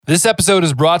This episode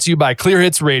is brought to you by Clear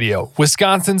Hits Radio,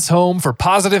 Wisconsin's home for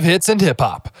positive hits and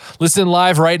hip-hop. Listen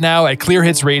live right now at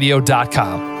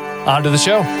clearhitsradio.com. On to the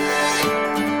show.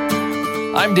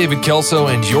 I'm David Kelso,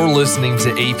 and you're listening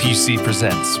to APC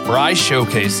Presents, where I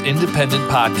showcase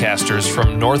independent podcasters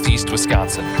from Northeast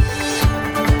Wisconsin.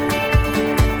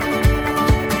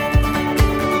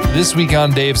 This week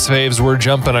on Dave's Faves, we're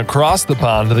jumping across the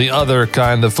pond to the other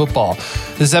kind of football.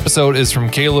 This episode is from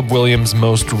Caleb Williams'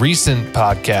 most recent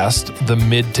podcast, The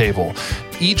Mid-Table.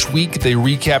 Each week, they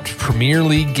recapped Premier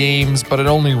League games, but it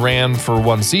only ran for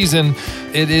one season.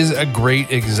 It is a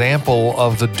great example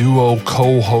of the duo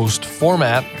co-host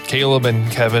format. Caleb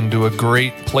and Kevin do a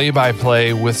great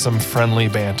play-by-play with some friendly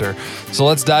banter. So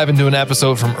let's dive into an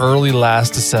episode from early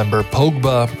last December,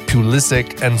 Pogba,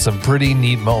 Pulisic, and some pretty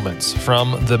neat moments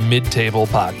from the Mid-Table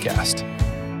podcast.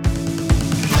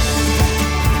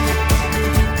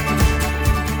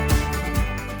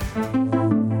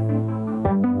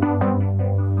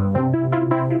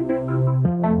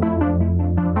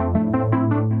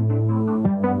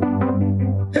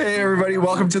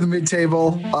 Welcome to the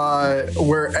Mid-Table.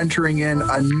 We're entering in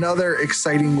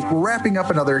wrapping up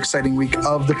another exciting week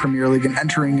of the Premier League and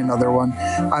entering another one.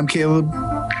 I'm Caleb.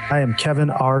 I am Kevin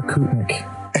R. Kutnick.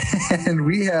 And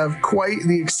we have quite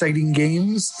the exciting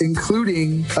games,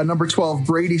 including a number 12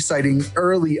 Brady sighting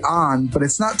early on, but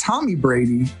it's not Tommy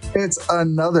Brady. It's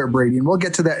another Brady, and we'll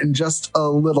get to that in just a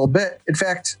little bit. In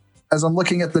fact, as I'm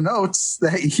looking at the notes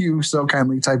that you so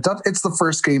kindly typed up, it's the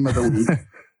first game of the week.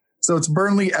 So it's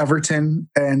Burnley, Everton,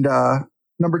 and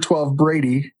number 12,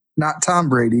 Brady, not Tom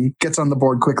Brady, gets on the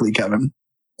board quickly, Kevin.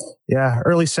 Yeah,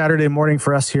 early Saturday morning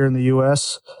for us here in the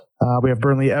U.S. We have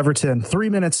Burnley, Everton. 3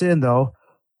 minutes in, though,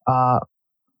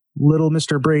 little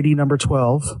Mr. Brady, number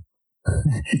 12,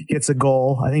 gets a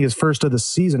goal. I think his first of the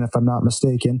season, if I'm not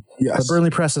mistaken. Yes. But Burnley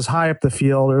presses high up the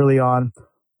field early on,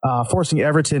 forcing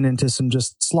Everton into some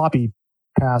just sloppy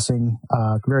passing,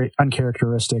 very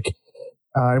uncharacteristic.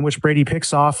 In which Brady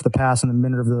picks off the pass in the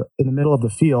middle of the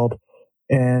field,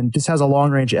 and just has a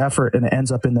long range effort, and it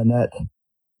ends up in the net,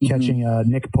 catching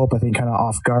Nick Pope, I think, kind of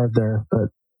off guard there,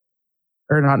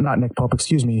 or not Nick Pope,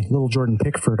 excuse me, little Jordan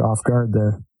Pickford off guard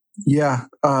there. Yeah,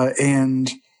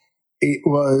 and it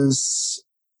was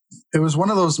one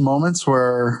of those moments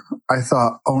where I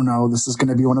thought, oh no, this is going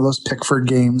to be one of those Pickford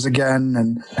games again,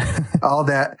 and all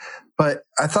that. But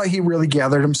I thought he really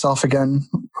gathered himself again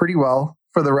pretty well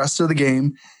for the rest of the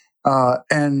game.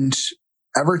 And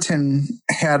Everton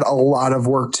had a lot of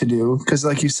work to do because,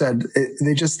 like you said,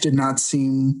 they just did not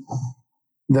seem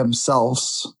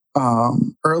themselves,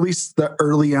 or at least the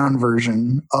early on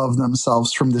version of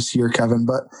themselves from this year, Kevin.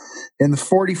 But in the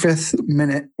 45th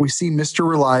minute, we see Mr.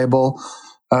 Reliable,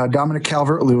 Dominic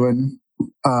Calvert-Lewin,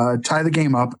 tie the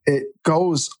game up. It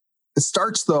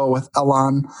starts, though, with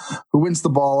Elan, who wins the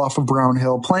ball off of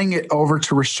Brownhill, playing it over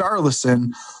to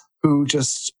Richarlison, who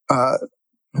just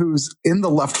who's in the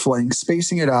left flank,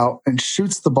 spacing it out, and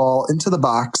shoots the ball into the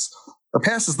box, or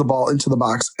passes the ball into the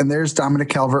box. And there's Dominic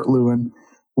Calvert-Lewin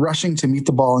rushing to meet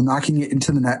the ball and knocking it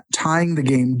into the net, tying the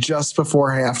game just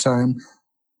before halftime.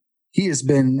 He has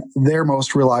been their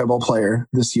most reliable player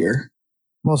this year.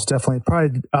 Most definitely.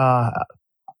 Probably,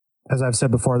 as I've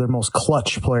said before, their most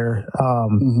clutch player.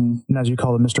 And as you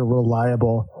call it, Mr.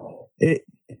 Reliable.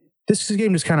 This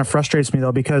game just kind of frustrates me,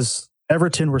 though, because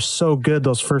Everton were so good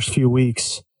those first few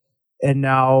weeks, and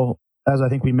now, as I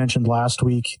think we mentioned last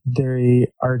week, they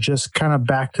are just kind of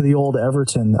back to the old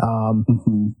Everton.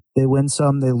 They win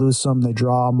some, they lose some, they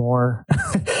draw more.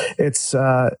 It's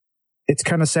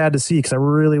kind of sad to see because I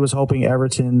really was hoping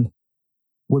Everton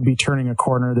would be turning a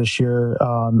corner this year.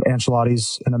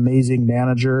 Ancelotti's an amazing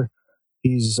manager.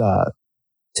 He's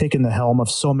taken the helm of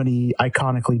so many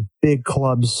iconically big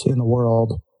clubs in the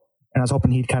world, and I was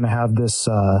hoping he'd kind of have this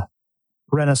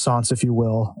renaissance, if you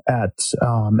will, at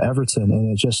Everton,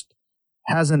 and it just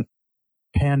hasn't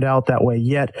panned out that way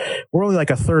yet. We're only like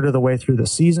a third of the way through the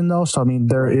season, though, so I mean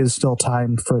there is still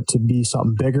time for it to be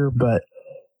something bigger, but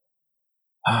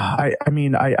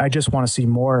I just want to see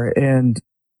more. And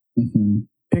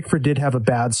Pickford did have a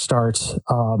bad start,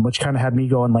 which kind of had me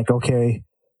going like, okay,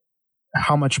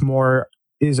 how much more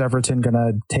is Everton going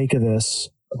to take of this,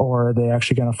 or are they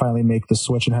actually going to finally make the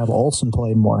switch and have Olsen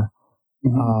play more?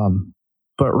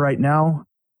 But right now,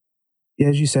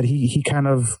 as you said, he kind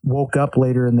of woke up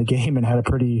later in the game and had a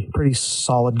pretty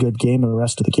solid, good game in the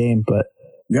rest of the game. But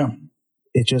yeah,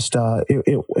 it just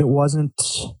it wasn't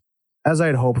as I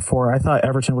had hoped for. I thought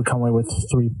Everton would come away with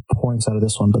 3 points out of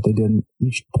this one, but they didn't.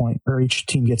 Each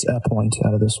team gets a point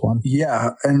out of this one.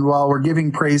 Yeah, and while we're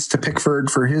giving praise to Pickford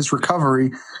for his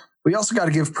recovery, we also got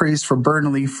to give praise for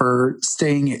Burnley for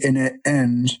staying in it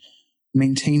and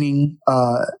maintaining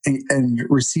and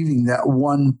receiving that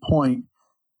 1 point,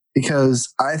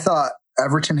 because I thought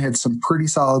Everton had some pretty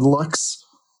solid looks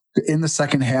in the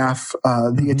second half.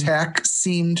 The attack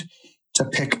seemed to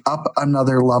pick up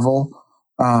another level,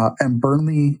 and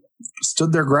Burnley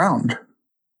stood their ground.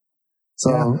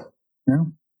 So, yeah.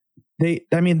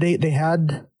 They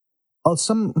had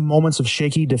some moments of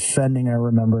shaky defending, I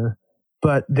remember,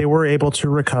 but they were able to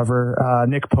recover.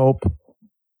 Nick Pope,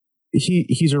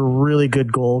 he's a really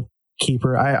good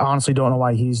goalkeeper. I honestly don't know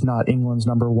why he's not England's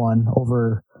number one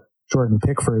over Jordan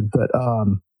Pickford, but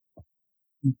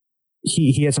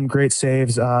he had some great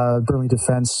saves. Burnley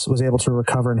defense was able to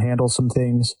recover and handle some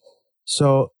things.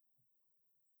 So,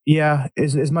 yeah,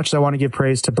 as much as I want to give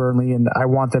praise to Burnley and I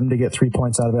want them to get 3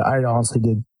 points out of it, I honestly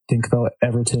did think, though,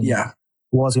 Everton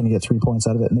was going to get 3 points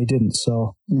out of it, and they didn't.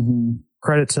 So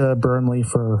credit to Burnley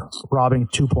for robbing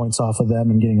 2 points off of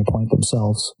them and getting a point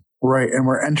themselves. Right, and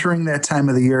we're entering that time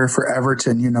of the year for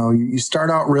Everton. You know, you start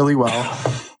out really well,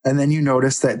 and then you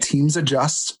notice that teams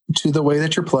adjust to the way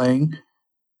that you're playing,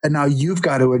 and now you've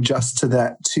got to adjust to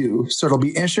that too. So it'll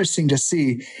be interesting to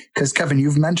see, because Kevin,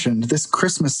 you've mentioned this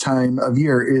Christmas time of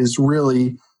year is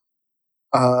really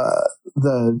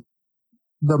the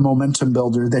momentum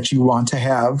builder that you want to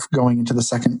have going into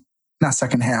the not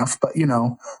second half, but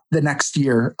the next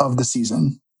year of the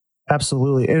season.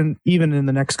 Absolutely. And even in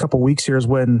the next couple of weeks here is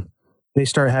when they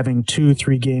start having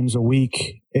 2-3 games a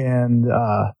week, and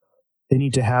they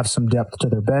need to have some depth to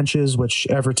their benches, which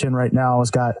Everton right now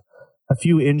has got a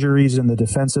few injuries in the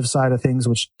defensive side of things,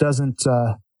 which doesn't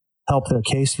help their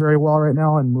case very well right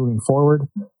now and moving forward.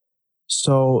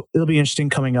 So it'll be interesting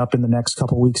coming up in the next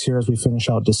couple of weeks here as we finish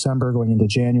out December, going into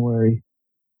January,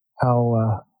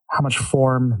 how much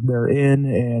form they're in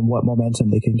and what momentum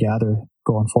they can gather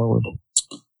going forward.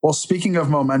 Well, speaking of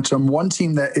momentum, one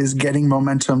team that is getting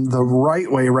momentum the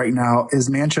right way right now is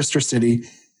Manchester City,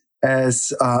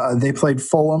 as they played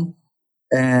Fulham,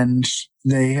 and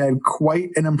they had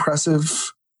quite an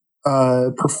impressive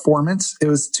performance. It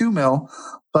was 2-0,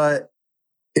 but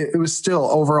it was still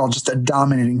overall just a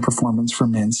dominating performance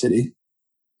from Man City.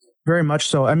 Very much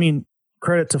so. I mean,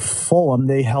 credit to Fulham.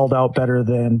 They held out better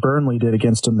than Burnley did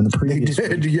against them in the previous They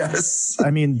did, week. yes.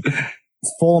 I mean,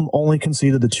 Fulham only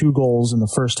conceded the 2 goals in the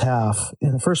first half,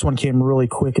 and the first one came really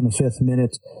quick in the 5th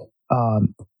minute.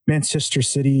 Manchester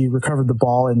City recovered the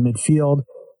ball in midfield.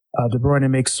 De Bruyne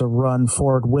makes a run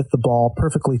forward with the ball,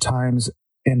 perfectly times,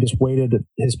 and just waited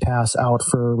his pass out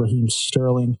for Raheem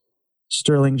Sterling.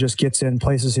 Sterling just gets in,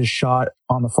 places his shot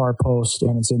on the far post,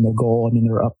 and it's in the goal. I mean,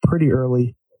 they're up pretty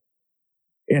early.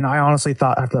 And I honestly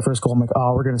thought after the first goal, I'm like,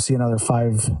 oh, we're going to see another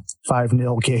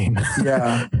 5-0 game.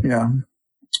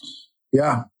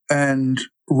 Yeah. And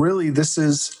really, this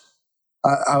is,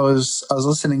 I was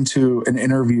listening to an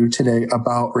interview today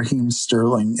about Raheem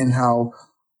Sterling and how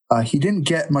he didn't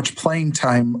get much playing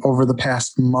time over the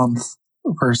past month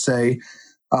per se.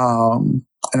 And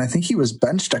I think he was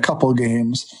benched a couple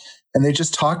games, and they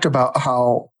just talked about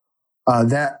how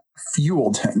that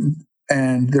fueled him.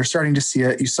 And they're starting to see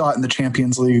it. You saw it in the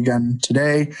Champions League again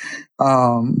today.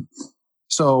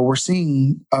 So we're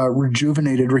seeing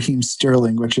rejuvenated Raheem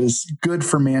Sterling, which is good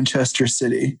for Manchester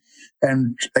City.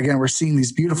 And again, we're seeing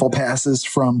these beautiful passes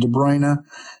from De Bruyne,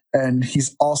 and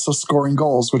he's also scoring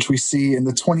goals, which we see in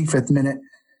the 25th minute.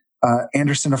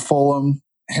 Anderson of Fulham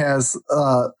has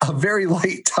a very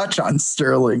light touch on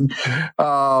Sterling,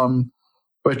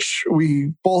 which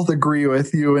we both agree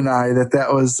with, you and I,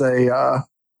 that was a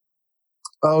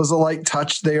light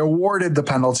touch. They awarded the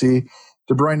penalty.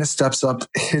 De Bruyne steps up,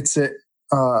 hits it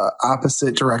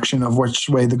opposite direction of which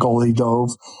way the goalie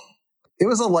dove. It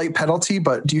was a light penalty,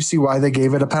 but do you see why they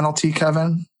gave it a penalty,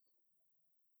 Kevin?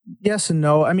 Yes and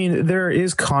no. I mean, there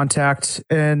is contact,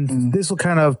 and this will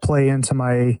kind of play into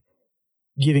my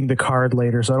giving the card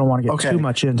later, so I don't want to get too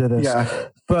much into this. Yeah.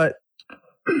 But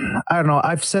I don't know.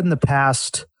 I've said in the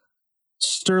past,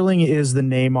 Sterling is the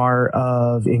Neymar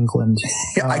of England.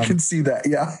 Yeah, I can see that.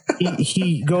 Yeah.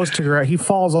 he goes to, he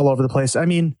falls all over the place. I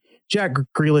mean, Jack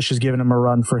Grealish has given him a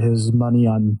run for his money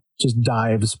on just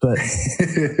dives, but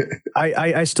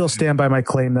I still stand by my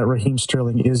claim that Raheem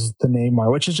Sterling is the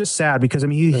Neymar, which is just sad because, I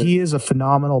mean, he is a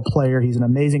phenomenal player. He's an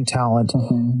amazing talent.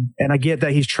 And I get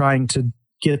that he's trying to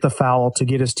get the foul to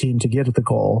get his team to get at the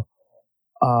goal.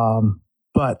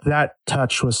 But that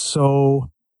touch was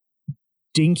so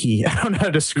dinky. I don't know how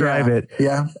to describe it.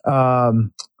 Yeah.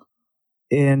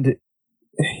 And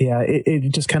yeah,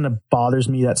 it just kind of bothers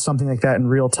me that something like that in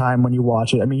real time when you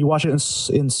watch it. I mean, you watch it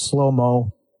in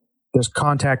slow-mo, there's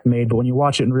contact made, but when you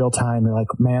watch it in real time, you're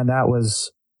like, man, that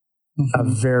was a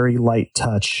very light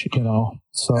touch,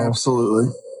 So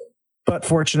absolutely. But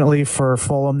fortunately for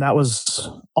Fulham, that was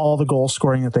all the goal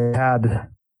scoring that they had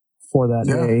for that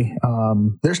day.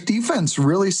 Their defense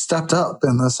really stepped up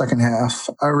in the second half.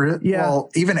 Well,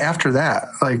 even after that,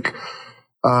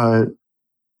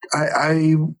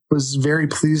 I was very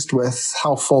pleased with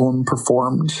how Fulham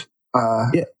performed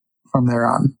from there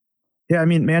on. Yeah, I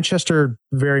mean, Manchester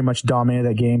very much dominated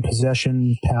that game.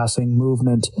 Possession, passing,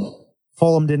 movement.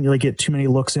 Fulham didn't really get too many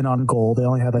looks in on goal. They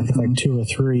only had, I think, like 2 or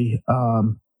 3.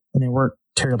 And they weren't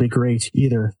terribly great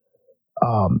either.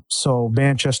 So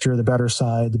Manchester, the better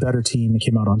side, the better team,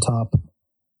 came out on top,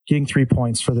 getting 3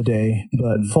 points for the day.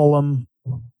 But Fulham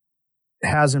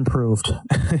has improved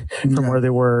from where they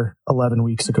were 11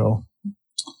 weeks ago.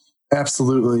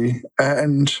 Absolutely.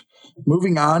 And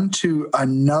moving on to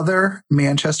another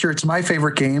Manchester, it's my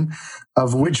favorite game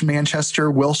of which Manchester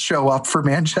will show up for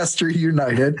Manchester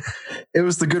United. It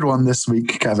was the good one this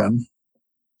week, Kevin.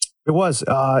 It was.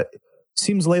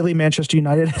 Seems lately Manchester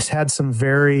United has had some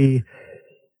very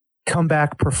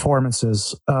comeback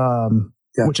performances,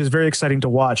 which is very exciting to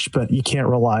watch, but you can't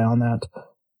rely on that.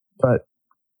 But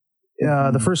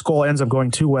the first goal ends up going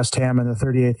to West Ham in the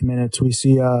 38th minute. We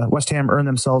see West Ham earn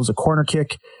themselves a corner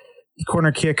kick. The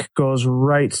corner kick goes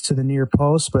right to the near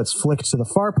post, but it's flicked to the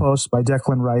far post by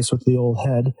Declan Rice with the old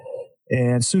head.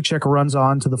 And Souček runs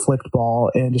on to the flicked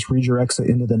ball and just redirects it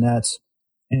into the net.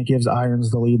 And it gives Irons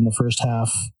the lead in the first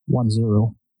half,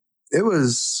 1-0. It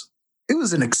was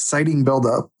an exciting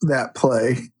build-up, that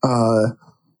play.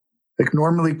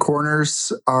 Normally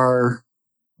corners are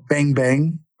bang,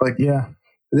 bang.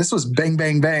 This was bang,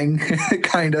 bang, bang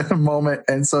kind of moment.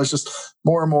 And so it's just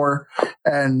more and more.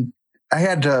 And I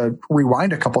had to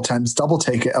rewind a couple times, double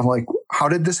take it. I'm like, how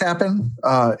did this happen?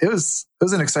 It was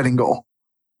an exciting goal.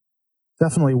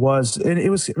 Definitely was. And it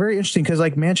was very interesting because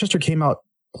Manchester came out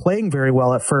playing very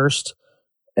well at first,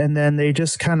 and then they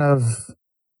just kind of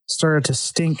started to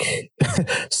stink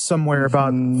somewhere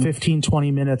about 15,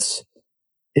 20 minutes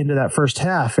into that first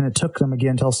half. And it took them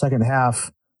again until second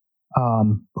half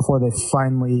before they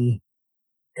finally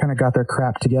kind of got their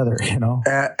crap together,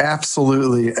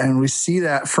 Absolutely. And we see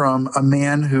that from a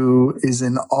man who is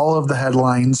in all of the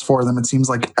headlines for them. It seems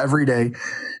like every day.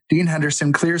 Dean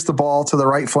Henderson clears the ball to the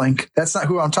right flank. That's not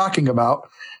who I'm talking about.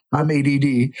 I'm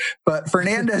ADD. But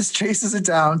Fernandes chases it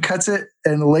down, cuts it,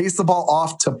 and lays the ball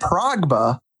off to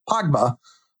Pogba.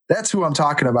 That's who I'm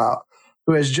talking about,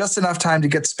 who has just enough time to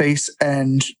get space,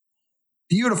 and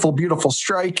beautiful, beautiful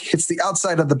strike, hits the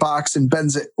outside of the box and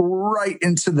bends it right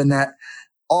into the net.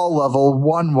 All level,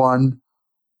 1-1.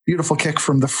 Beautiful kick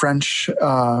from the French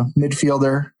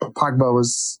midfielder. Pogba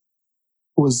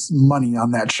was money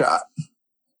on that shot.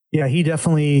 Yeah, he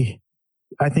definitely,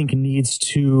 I think, needs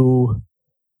to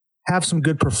have some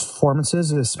good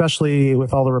performances, especially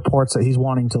with all the reports that he's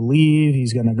wanting to leave,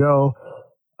 he's going to go.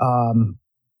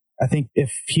 I think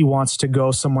if he wants to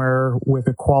go somewhere with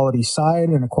a quality side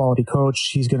and a quality coach,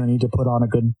 he's going to need to put on a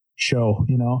good show,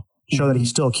 show that he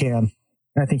still can.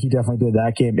 And I think he definitely did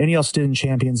that game. And he also did in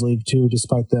Champions League too,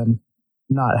 despite them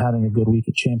not having a good week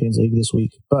at Champions League this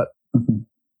week. But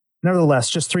nevertheless,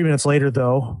 just 3 minutes later,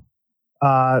 though,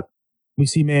 we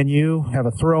see Man U have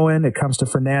a throw-in. It comes to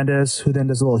Fernandes, who then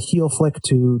does a little heel flick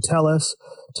to Telles.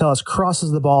 Telles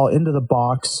crosses the ball into the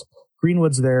box.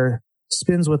 Greenwood's there,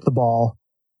 spins with the ball,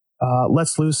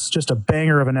 lets loose just a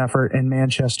banger of an effort, and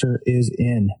Manchester is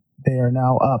in. They are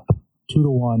now up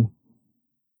 2-1.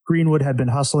 Greenwood had been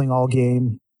hustling all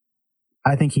game.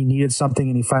 I think he needed something,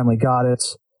 and he finally got it.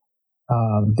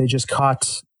 They just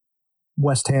caught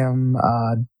West Ham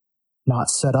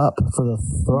not set up for the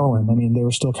throw-in. I mean, they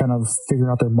were still kind of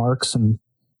figuring out their marks and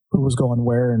who was going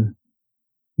where, and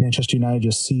Manchester United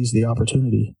just seized the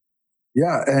opportunity.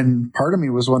 Yeah, and part of me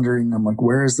was wondering, I'm like,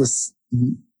 where is this?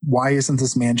 Why isn't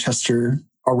this Manchester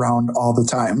around all the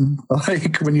time?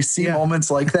 When you see moments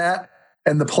like that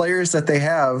and the players that they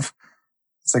have,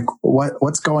 it's like,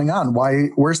 what's going on?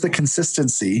 Where's the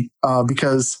consistency?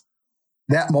 Because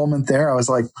that moment there, I was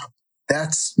like,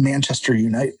 that's Manchester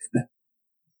United.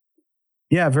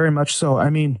 Yeah, very much so. I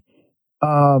mean,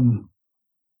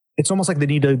 it's almost like they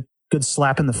need a good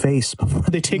slap in the face before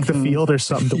they take the field or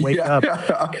something to wake up.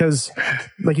 Because,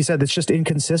 like you said, it's just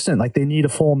inconsistent. They need a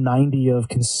full 90 of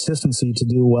consistency to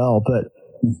do well. But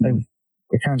I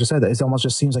kind of just said that it almost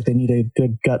just seems like they need a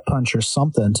good gut punch or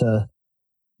something to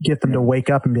get them to wake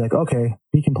up and be like, okay,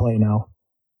 we can play now.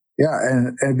 Yeah,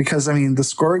 and because, I mean, the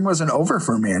scoring wasn't over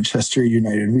for Manchester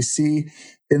United. We see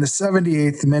in the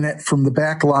 78th minute from the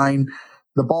back line,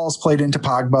 the ball's played into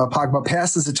Pogba. Pogba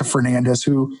passes it to Fernandes,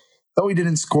 who, though he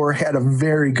didn't score, had a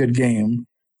very good game.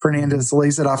 Fernandes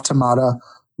lays it off to Mata.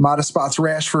 Mata spots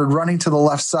Rashford running to the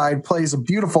left side, plays a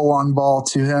beautiful long ball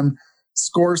to him,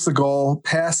 scores the goal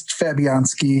past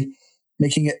Fabianski,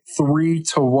 making it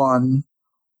 3-1.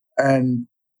 And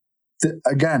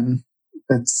again,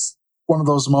 it's one of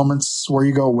those moments where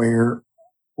you go, where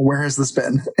has this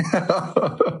been?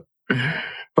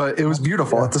 But it was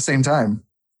beautiful at the same time.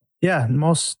 Yeah,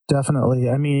 most definitely.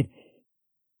 I mean,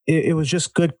 it was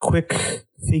just good, quick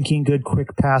thinking, good,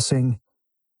 quick passing,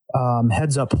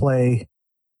 heads up play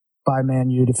by Man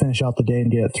U to finish out the day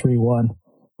and get it 3-1.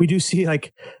 We do see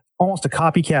like almost a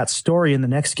copycat story in the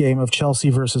next game of Chelsea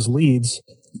versus Leeds.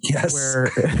 Yes. Where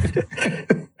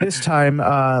this time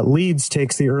Leeds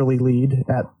takes the early lead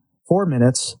at 4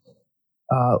 minutes.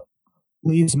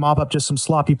 Leeds mop up just some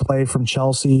sloppy play from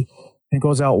Chelsea and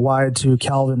goes out wide to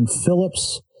Calvin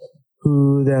Phillips,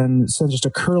 who then sends just a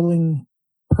curling,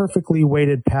 perfectly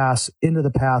weighted pass into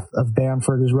the path of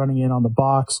Bamford, who's running in on the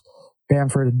box.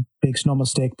 Bamford makes no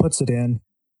mistake, puts it in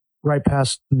right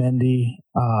past Mendy.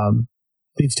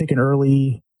 Leeds take an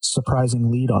early,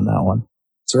 surprising lead on that one.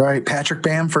 That's right. Patrick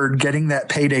Bamford getting that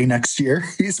payday next year.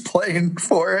 He's playing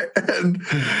for it. And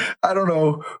I don't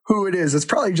know who it is. It's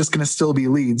probably just going to still be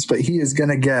Leeds, but he is going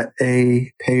to get a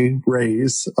pay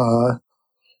raise.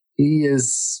 He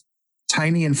is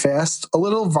tiny and fast, a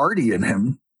little Vardy in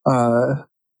him,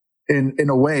 in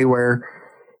a way where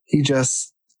he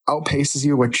just outpaces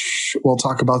you, which we'll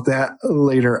talk about that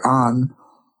later on.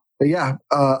 But yeah,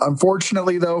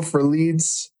 unfortunately though for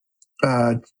Leeds,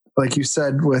 like you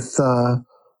said with the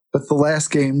last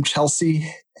game,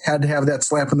 Chelsea had to have that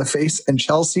slap in the face, and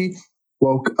Chelsea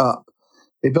woke up.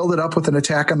 They build it up with an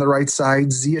attack on the right side.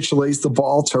 Ziyech lays the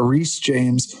ball to Reece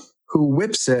James, who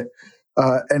whips it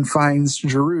and finds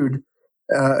Giroud,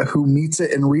 who meets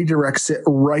it and redirects it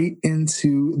right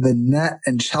into the net,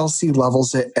 and Chelsea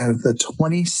levels it at the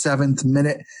 27th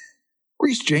minute.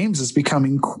 Reece James is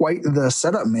becoming quite the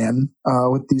setup man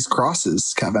with these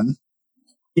crosses, Kevin.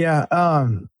 Yeah,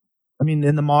 I mean,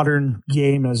 in the modern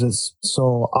game, as it's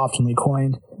so oftenly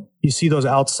coined, you see those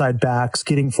outside backs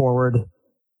getting forward,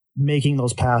 making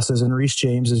those passes, and Reece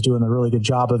James is doing a really good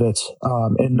job of it.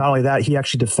 And not only that, he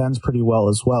actually defends pretty well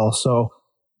as well. So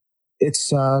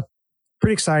it's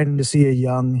pretty exciting to see a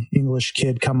young English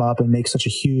kid come up and make such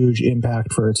a huge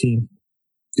impact for a team.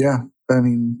 Yeah. I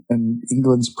mean, and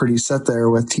England's pretty set there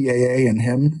with TAA and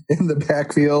him in the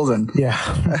backfield. And yeah,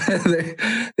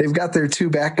 they've got their two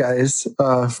back guys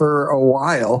for a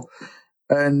while.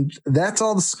 And that's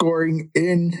all the scoring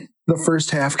in the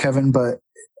first half, Kevin. But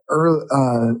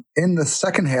in the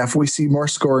second half, we see more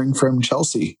scoring from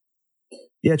Chelsea.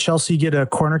 Yeah, Chelsea get a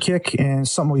corner kick, and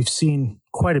something we've seen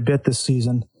quite a bit this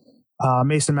season.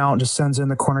 Mason Mount just sends in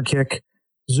the corner kick.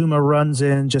 Zuma runs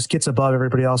in, just gets above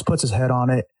everybody else, puts his head on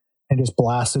it, and just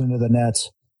blasts it into the net.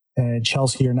 And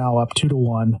Chelsea are now up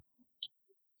 2-1.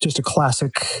 Just a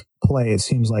classic play, it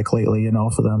seems like lately,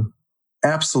 for them.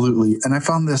 Absolutely. And I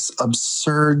found this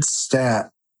absurd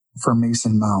stat for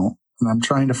Mason Mount, and I'm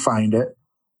trying to find it.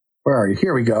 Where are you?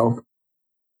 Here we go.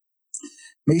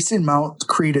 Mason Mount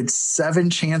created 7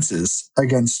 chances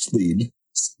against Leeds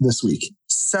this week.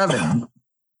 7.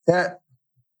 That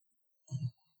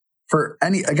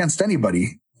against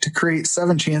anybody, to create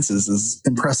 7 chances is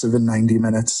impressive in 90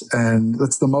 minutes. And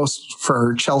that's the most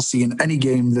for Chelsea in any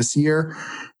game this year.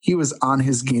 He was on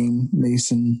his game,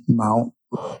 Mason Mount.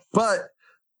 But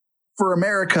for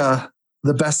America,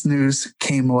 the best news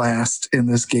came last in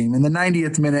this game. In the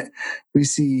 90th minute, we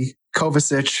see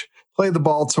Kovacic play the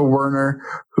ball to Werner,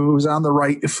 who's on the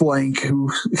right flank, who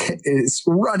is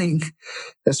running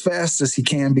as fast as he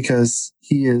can because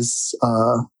he is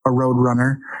a road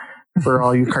runner for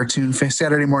all you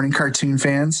Saturday morning cartoon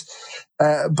fans.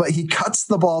 But he cuts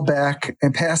the ball back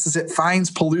and passes it,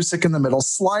 finds Pulisic in the middle,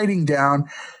 sliding down,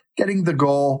 getting the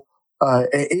goal.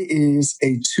 It is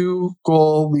a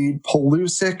 2-goal lead.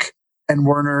 Pulisic and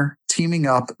Werner teaming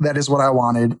up. That is what I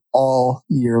wanted all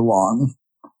year long.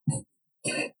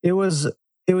 It was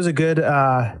a good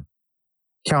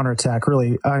counterattack,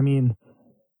 really. I mean,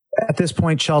 at this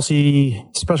point, Chelsea,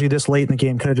 especially this late in the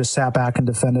game, could have just sat back and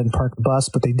defended and parked the bus,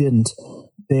 but they didn't.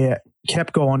 They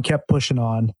kept going, kept pushing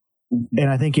on. And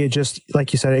I think it just,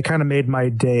 like you said, it kind of made my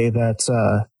day that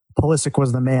Pulisic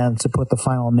was the man to put the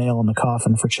final nail in the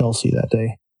coffin for Chelsea that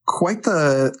day. Quite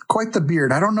the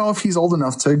beard. I don't know if he's old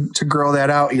enough to grow that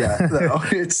out yet, though.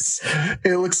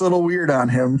 It looks a little weird on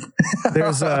him. There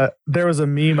was a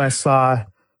meme I saw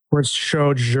where it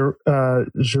showed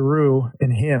Giroud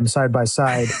and him side by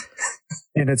side,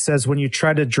 and it says, "When you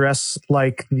try to dress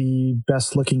like the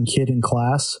best looking kid in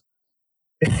class."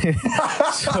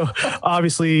 So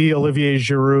obviously Olivier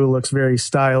Giroud looks very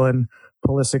styling.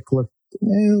 Pulisic looked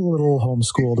little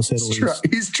homeschool, to say the least.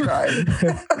 He's trying.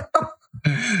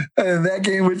 And that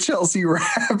game with Chelsea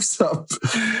wraps up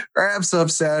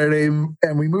Saturday,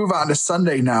 and we move on to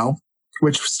Sunday now,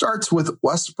 which starts with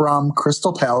West Brom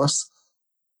Crystal Palace,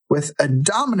 with a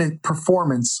dominant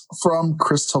performance from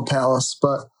Crystal Palace.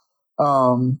 But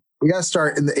we got to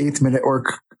start in the 8th minute, where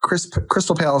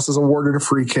Crystal Palace is awarded a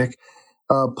free kick,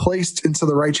 placed into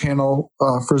the right channel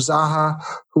for Zaha,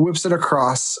 who whips it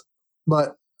across,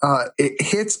 but it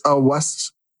hits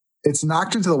it's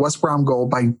knocked into the West Brom goal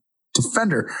by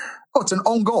defender. Oh, it's an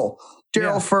own goal.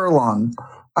 Gerald Furlong.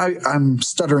 I'm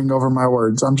stuttering over my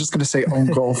words. I'm just going to say own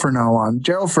goal from now on.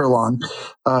 Gerald Furlong.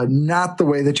 Not the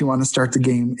way that you want to start the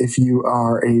game if you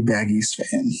are a Baggies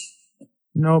fan.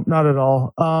 Nope, not at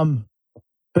all.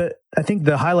 But I think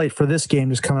the highlight for this game,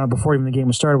 just coming out before even the game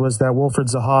was started, was that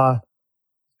Wilfried Zaha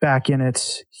back in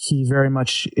it. He very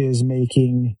much is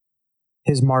making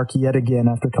his mark yet again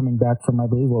after coming back from, I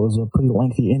believe, what was a pretty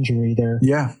lengthy injury there.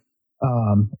 Yeah.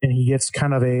 And he gets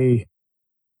kind of a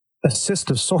assist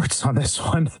of sorts on this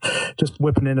one, just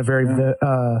whipping in a very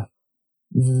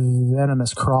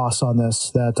venomous cross on this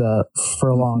that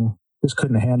Furlong just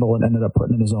couldn't handle and ended up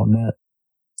putting in his own net.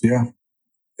 Yeah.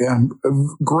 Yeah. A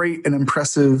great and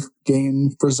impressive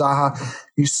game for Zaha.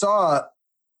 You saw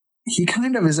he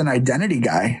kind of is an identity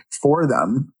guy for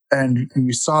them, and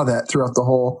you saw that throughout the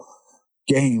whole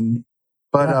game.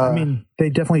 But I mean, they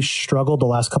definitely struggled the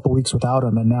last couple of weeks without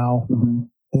him, and now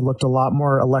they looked a lot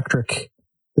more electric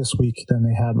this week than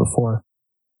they had before.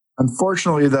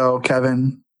 Unfortunately, though,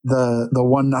 Kevin, the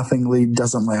 1-0 lead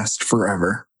doesn't last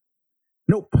forever.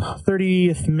 Nope.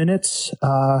 30th minute,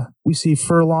 we see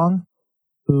Furlong,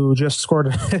 who just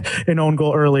scored an own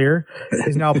goal earlier,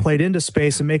 is now played into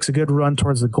space and makes a good run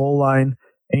towards the goal line,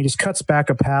 and he just cuts back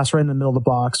a pass right in the middle of the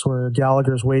box where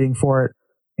Gallagher's waiting for it.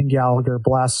 And Gallagher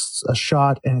blasts a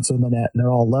shot, and it's in the net, and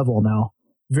they're all level now.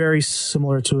 Very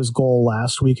similar to his goal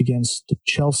last week against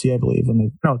Chelsea, I believe.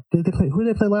 Who did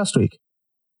they play last week?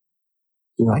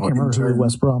 I can't remember who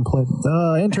West Brom played.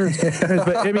 Interns.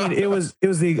 But I mean, it was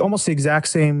almost the exact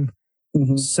same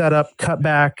setup, cut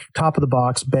back, top of the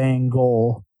box, bang,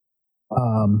 goal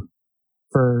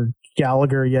for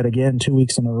Gallagher yet again 2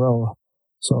 weeks in a row.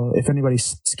 So if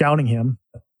anybody's scouting him,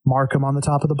 mark him on the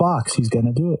top of the box. He's going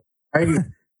to do it.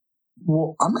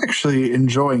 Well, I'm actually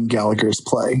enjoying Gallagher's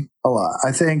play a lot.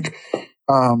 I think,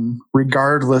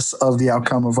 regardless of the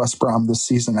outcome of West Brom this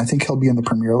season, I think he'll be in the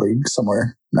Premier League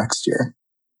somewhere next year.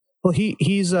 Well,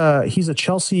 he's a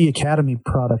Chelsea Academy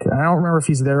product. I don't remember if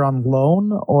he's there on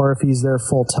loan or if he's there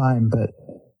full time, but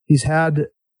he's had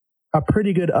a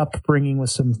pretty good upbringing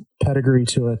with some pedigree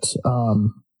to it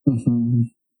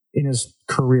in his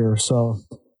career. So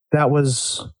that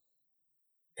was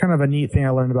kind of a neat thing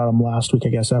I learned about him last week, I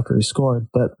guess, after he scored.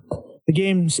 But the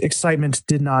game's excitement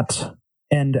did not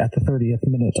end at the 30th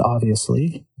minute,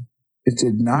 obviously. It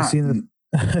did not.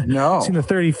 No. Seen the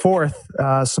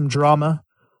 34th, some drama.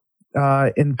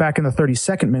 Back in the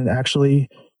 32nd minute, actually,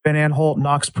 Van Aanholt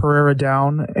knocks Pereira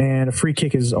down and a free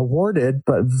kick is awarded,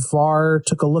 but VAR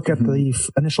took a look at the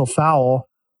initial foul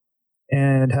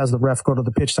and has the ref go to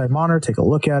the pitch side monitor, take a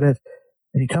look at it,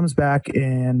 and he comes back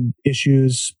and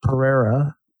issues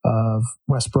Pereira of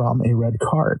West Brom a red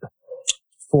card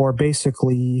for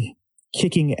basically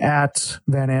kicking at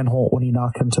Van Aanholt when he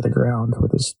knocked him to the ground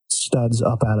with his studs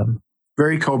up at him.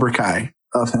 Very Cobra Kai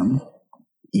of him.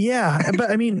 Yeah,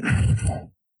 but I mean,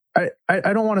 I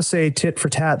don't want to say tit for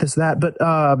tat, this, that, but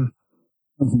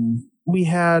we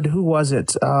had, who was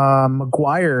it?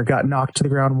 Maguire got knocked to the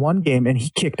ground one game and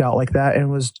he kicked out like that and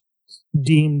was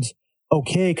deemed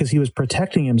okay because he was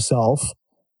protecting himself.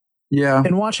 Yeah.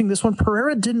 And watching this one,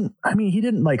 Pereira didn't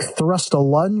like thrust a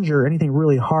lunge or anything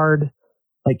really hard,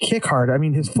 like kick hard. I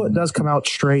mean, his foot does come out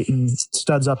straight and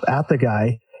studs up at the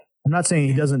guy. I'm not saying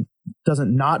he doesn't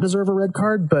not deserve a red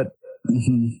card, but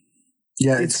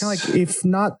yeah, it's kind of like, if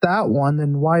not that one,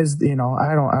 then why is, I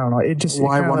don't know. It just,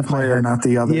 why one player, not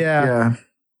the other? Yeah.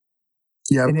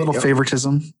 A little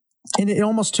favoritism. And it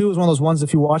almost too was one of those ones,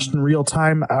 if you watched in real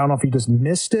time, I don't know if he just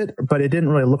missed it, but it didn't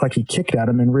really look like he kicked at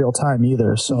him in real time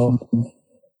either. So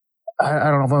I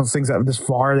don't know if one of those things that this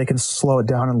VAR, they can slow it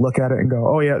down and look at it and go,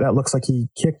 oh yeah, that looks like he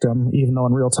kicked him, even though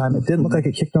in real time it didn't look like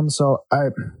it kicked him. So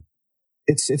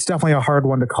it's definitely a hard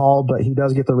one to call, but he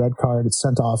does get the red card. It's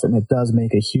sent off, and it does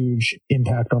make a huge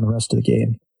impact on the rest of the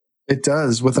game. It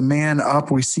does. With a man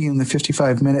up, we see in the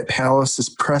 55-minute Palace is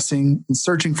pressing and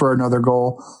searching for another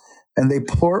goal, and they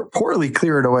poorly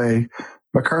clear it away.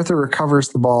 MacArthur recovers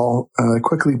the ball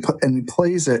quickly and he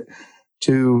plays it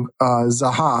to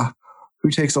Zaha, who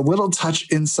takes a little touch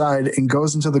inside and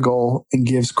goes into the goal and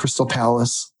gives Crystal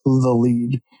Palace the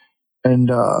lead. And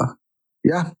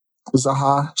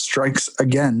Zaha strikes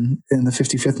again in the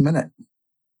 55th minute.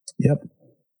 Yep.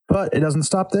 But it doesn't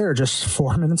stop there. Just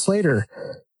 4 minutes later,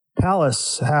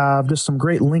 Palace have just some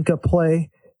great link-up play.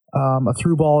 A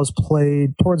through ball is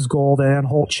played towards goal, and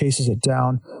Holt chases it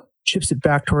down, chips it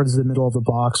back towards the middle of the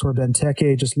box, where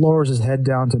Benteke just lowers his head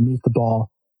down to meet the ball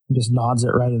and just nods it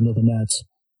right into the net.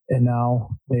 And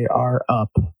now they are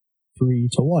up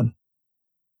 3-1.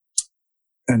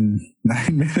 And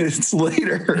 9 minutes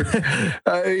later,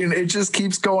 I mean, it just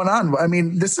keeps going on. I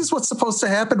mean, this is what's supposed to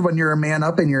happen when you're a man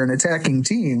up and you're an attacking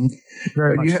team.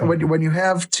 When you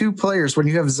have two players, when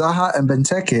you have Zaha and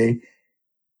Benteke,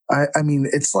 I mean,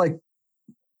 it's like,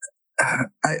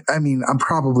 I mean, I'm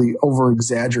probably over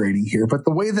exaggerating here, but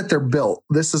the way that they're built,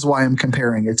 this is why I'm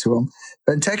comparing it to them.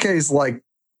 Benteke is like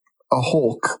a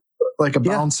Hulk, like a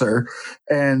bouncer,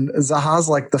 and Zaha's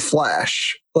like the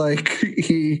Flash. Like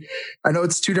I know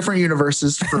it's two different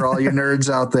universes for all you nerds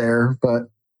out there, but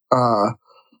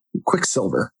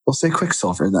Quicksilver. We'll say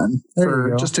Quicksilver then,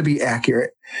 just to be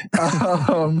accurate.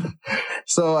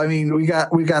 So I mean, we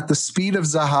got the speed of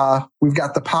Zaha, we've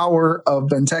got the power of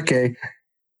Benteke,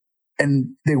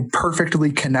 and they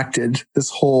perfectly connected this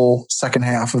whole second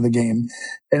half of the game.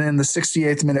 And in the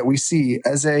 68th minute, we see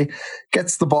Eze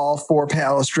gets the ball for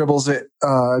Palace, dribbles it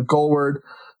goalward,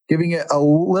 giving it a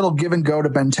little give and go to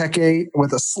Benteke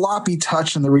with a sloppy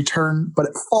touch in the return, but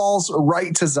it falls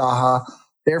right to Zaha.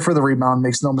 There for the rebound,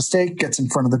 makes no mistake, gets in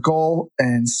front of the goal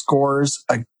and scores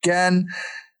again.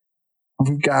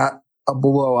 We've got a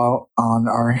blowout on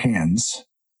our hands.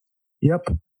 Yep.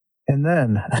 And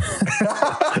then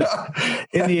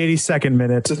in the 82nd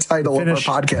minute, the title of our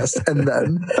podcast, and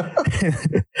then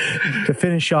to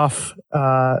finish off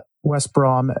West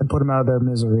Brom and put them out of their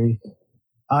misery,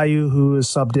 Ayew, who is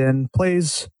subbed in,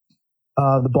 plays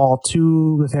the ball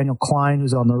to Nathaniel Klein,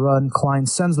 who's on the run. Klein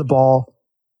sends the ball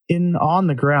in on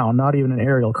the ground, not even an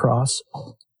aerial cross.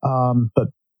 But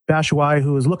Batshuayi,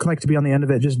 who is looking like to be on the end of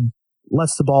it, just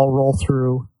lets the ball roll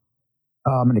through.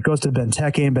 And it goes to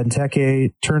Benteke, and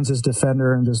Benteke turns his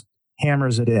defender and just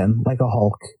hammers it in like a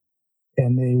Hulk.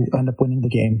 And they end up winning the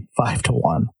game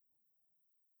 5-1.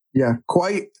 Yeah,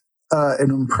 quite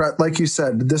like you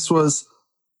said, this was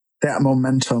that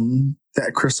momentum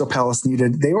that Crystal Palace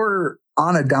needed. They were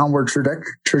on a downward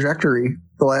trajectory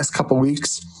the last couple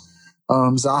weeks.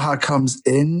 Zaha comes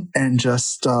in and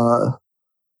just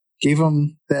gave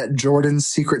him that Jordan's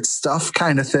secret stuff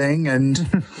kind of thing,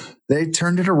 and they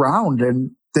turned it around,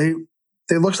 and they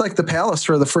looked like the Palace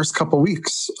for the first couple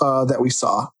weeks that we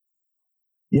saw.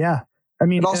 Yeah, I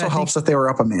mean, it also helps that they were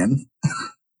up a man.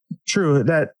 True.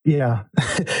 That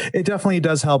it definitely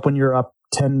does help when you're up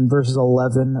 10 versus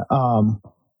 11.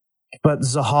 But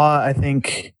Zaha, I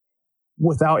think,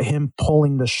 without him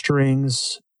pulling the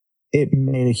strings, it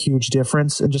made a huge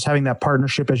difference. And just having that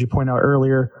partnership, as you point out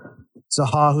earlier,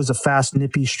 Zaha, who's a fast,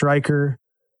 nippy striker,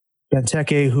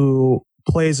 Benteke, who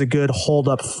plays a good hold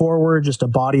up forward, just a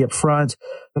body up front,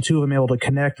 the two of them able to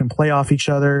connect and play off each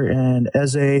other, and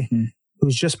Eze,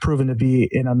 who's just proven to be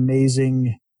an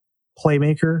amazing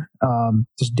playmaker,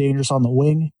 just dangerous on the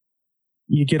wing.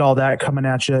 You get all that coming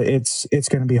at you, it's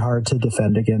going to be hard to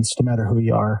defend against, no matter who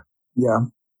you are. Yeah,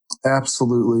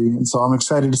 absolutely. And so I'm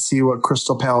excited to see what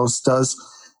Crystal Palace does,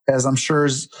 as I'm sure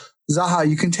Zaha,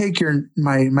 you can take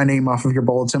my name off of your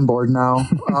bulletin board now.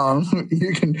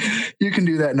 You can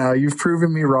do that now. You've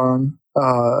proven me wrong.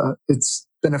 It's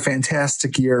been a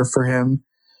fantastic year for him.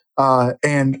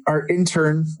 And our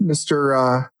intern,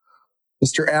 Mr.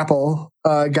 Apple,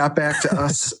 got back to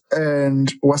us,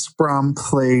 and West Brom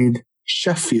played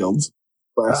Sheffield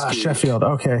last week. Sheffield,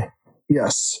 okay.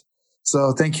 Yes.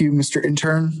 So thank you, Mr.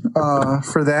 Intern,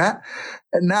 for that.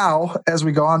 And now, as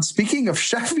we go on, speaking of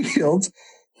Sheffield,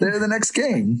 they're the next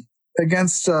game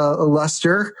against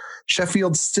Leicester.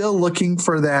 Sheffield still looking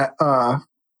for that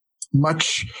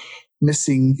much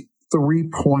missing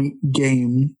 3-point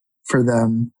game for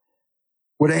them.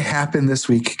 Would it happen this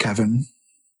week, Kevin?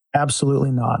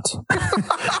 Absolutely not.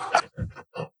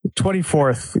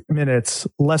 24th minutes,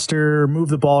 Leicester move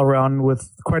the ball around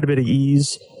with quite a bit of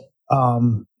ease.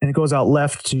 And it goes out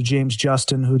left to James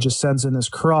Justin, who just sends in this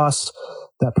cross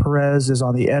that Perez is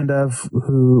on the end of,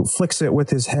 who flicks it with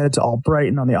his head to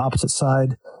Albrighton on the opposite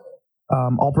side.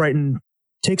 Albrighton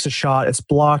takes a shot. It's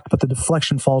blocked, but the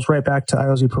deflection falls right back to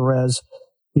Ayoze Perez,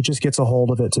 who just gets a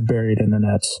hold of it to bury it in the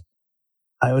net.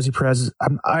 Ayoze Perez,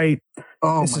 I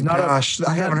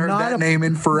haven't heard that name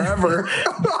in forever.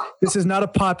 This is not a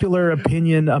popular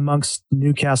opinion amongst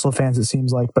Newcastle fans, it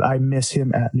seems like, but I miss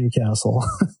him at Newcastle.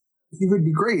 he would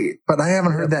be great, but I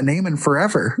haven't heard that name in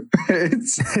forever.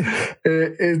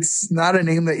 It's not a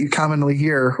name that you commonly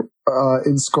hear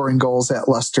in scoring goals at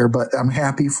Leicester, but I'm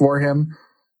happy for him.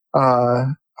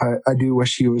 I do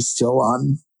wish he was still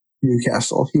on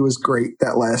Newcastle. He was great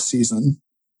that last season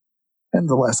and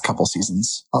the last couple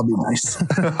seasons. I'll be nice.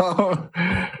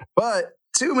 But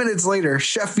 2 minutes later,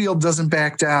 Sheffield doesn't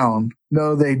back down.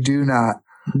 No, they do not.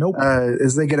 Nope.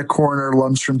 As they get a corner,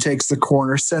 Lundstrom takes the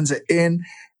corner, sends it in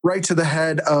right to the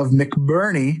head of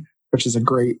McBurney, which is a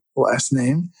great last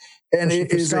name. And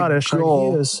it is Scottish, a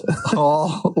goal,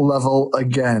 all level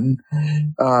again.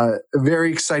 A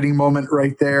very exciting moment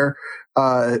right there.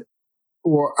 I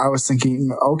was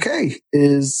thinking, okay,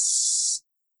 is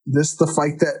this the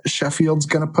fight that Sheffield's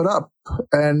going to put up?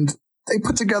 And they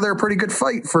put together a pretty good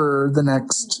fight for the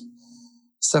next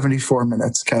 74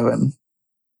 minutes, Kevin.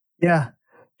 Yeah.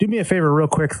 Do me a favor real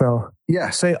quick, though. Yeah.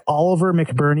 Say Oliver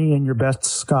McBurney in your best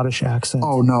Scottish accent.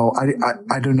 Oh, no.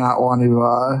 I do not want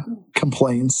to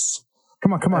complaints.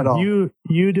 Come on. You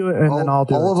do it, and then I'll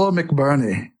do Oliver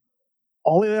McBurney.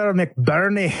 Oliver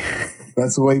McBurney.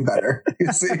 That's way better.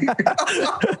 You see?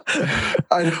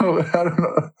 I don't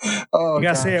know. Oh, you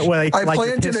gotta say it like I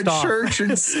planted a church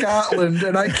in Scotland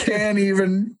and I can't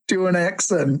even do an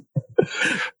accent.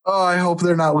 Oh, I hope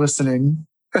they're not listening.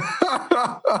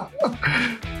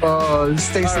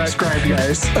 Stay subscribed,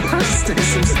 guys. Stay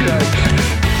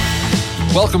subscribed.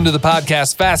 Welcome to the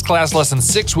podcast. Fast Class Lesson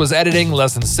 6 was editing.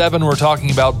 Lesson 7, we're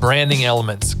talking about branding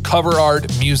elements, cover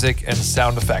art, music, and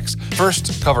sound effects.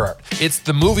 First, cover art. It's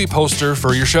the movie poster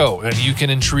for your show, and you can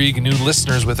intrigue new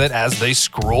listeners with it as they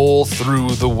scroll through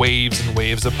the waves and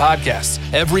waves of podcasts.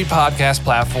 Every podcast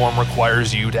platform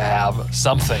requires you to have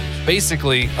something.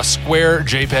 Basically, a square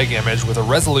JPEG image with a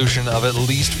resolution of at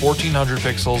least 1400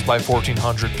 pixels by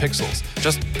 1400 pixels.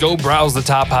 Just go browse the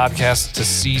top podcasts to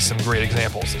see some great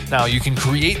examples. Now, you can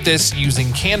create this using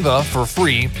Canva for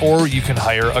free, or you can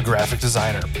hire a graphic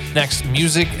designer. Next,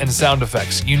 music and sound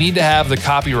effects. You need to have the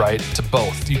copyright to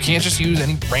both. You can't just use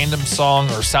any random song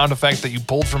or sound effect that you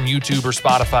pulled from YouTube or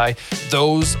Spotify.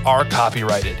 Those are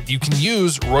copyrighted. You can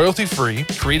use royalty-free,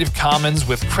 Creative Commons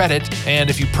with credit, and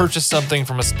if you purchase something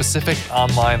from a specific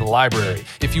online library.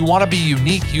 If you want to be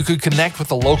unique, you could connect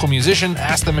with a local musician,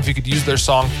 ask them if you could use their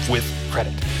song with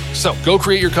credit. So go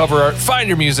create your cover art, find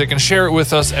your music, and share it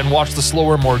with us, and watch the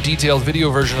slower, more detailed video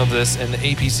version of this in the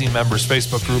APC members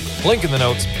Facebook group. Link in the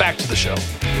notes. Back to the show.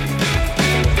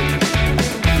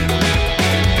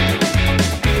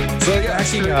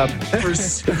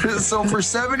 So for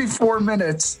 74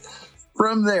 minutes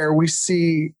from there, we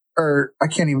see, or I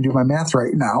can't even do my math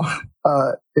right now.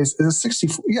 Is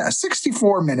 64? Yeah,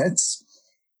 64 minutes.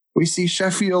 We see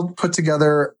Sheffield put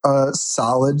together a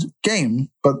solid game,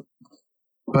 but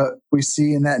we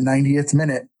see in that 90th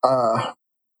minute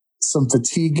some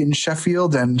fatigue in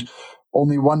Sheffield, and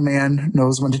only one man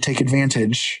knows when to take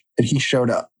advantage, and he showed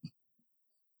up.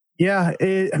 Yeah,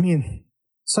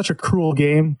 such a cruel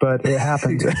game, but it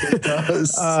happened. It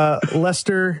does.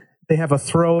 Leicester, they have a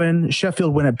throw-in.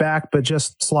 Sheffield win it back, but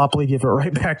just sloppily give it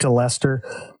right back to Leicester.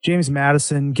 James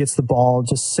Maddison gets the ball,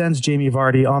 just sends Jamie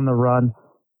Vardy on the run.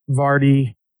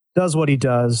 Vardy does what he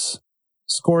does,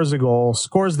 scores a goal,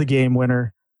 scores the game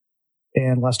winner,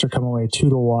 and Leicester come away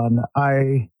 2-1.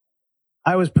 I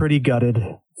was pretty gutted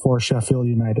for Sheffield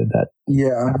United that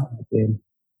game.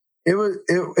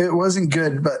 It wasn't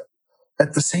good, but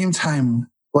at the same time,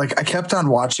 like, I kept on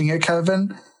watching it,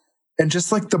 Kevin, and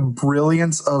just like the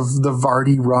brilliance of the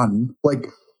Vardy run, like,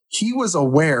 he was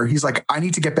aware. He's like, I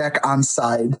need to get back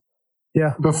onside.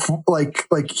 Yeah. Before,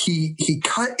 like he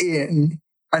cut in.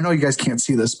 I know you guys can't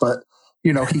see this, but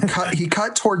he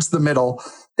cut towards the middle.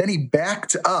 Then he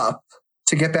backed up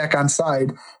to get back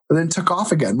onside, and then took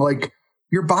off again. Like,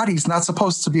 your body's not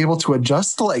supposed to be able to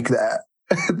adjust like that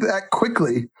that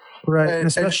quickly. Right. And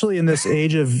especially in this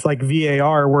age of like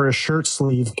VAR, where a shirt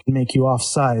sleeve can make you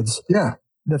offsides. Yeah.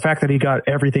 The fact that he got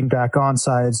everything back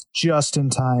onsides just in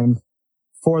time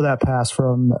for that pass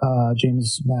from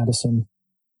James Maddison.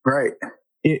 Right.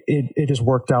 It just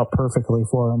worked out perfectly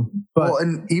for him. But, well,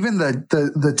 and even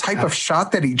the type of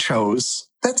shot that he chose,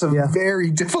 that's a very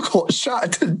difficult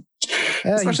shot to,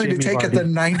 especially to take at the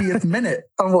 90th minute.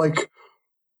 I'm like,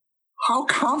 how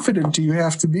confident do you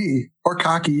have to be? Or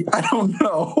cocky? I don't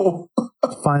know.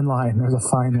 Fine line. There's a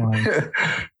fine line.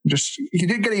 He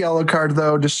did get a yellow card,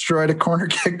 though. Destroyed a corner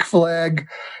kick flag.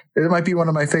 It might be one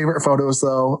of my favorite photos,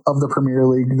 though, of the Premier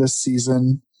League this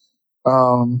season.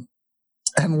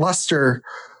 And Leicester,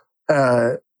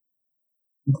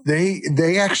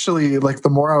 they actually, like, the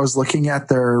more I was looking at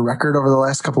their record over the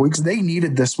last couple of weeks, they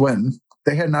needed this win.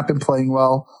 They had not been playing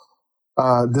well.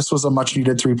 this was a much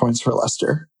needed 3 points for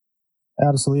Leicester.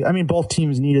 Absolutely. I mean, both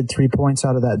teams needed 3 points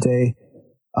out of that day.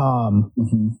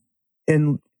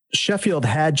 And Sheffield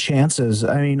had chances.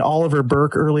 I mean, Oliver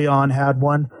Burke early on had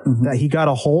one that he got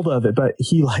a hold of it, but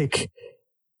he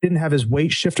didn't have his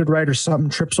weight shifted right or something,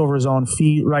 trips over his own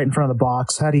feet right in front of the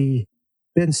box. Had he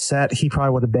been set, he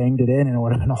probably would have banged it in and it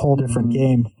would have been a whole different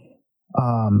game.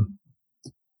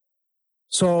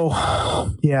 So,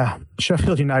 yeah,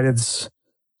 Sheffield United's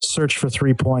search for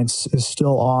 3 points is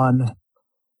still on.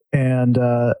 And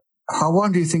how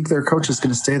long do you think their coach is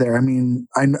going to stay there? I mean,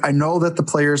 I know that the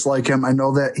players like him. I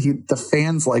know that the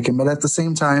fans like him, but at the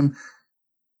same time,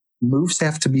 moves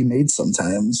have to be made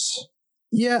sometimes.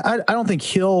 Yeah, I don't think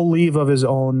he'll leave of his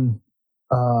own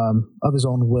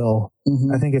will.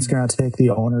 I think it's going to take the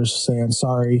owners saying,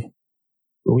 sorry,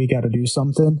 we got to do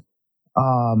something.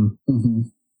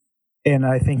 And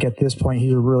I think at this point,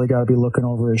 he's really got to be looking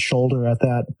over his shoulder at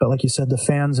that. But like you said, the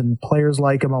fans and players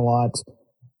like him a lot.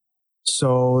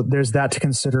 So there's that to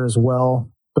consider as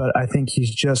well. But I think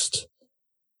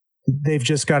they've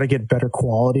just got to get better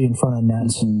quality in front of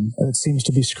net. It seems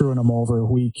to be screwing them over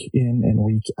week in and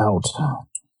week out.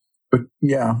 But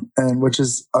yeah, and which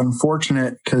is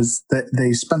unfortunate because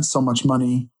they spent so much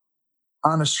money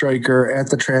on a striker at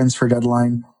the transfer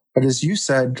deadline. But as you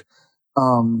said,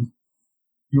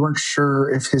 you weren't sure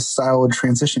if his style would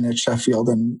transition at Sheffield,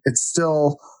 and it's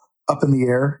still up in the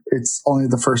air. It's only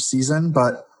the first season,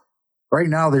 but right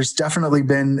now there's definitely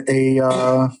been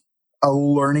a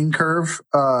learning curve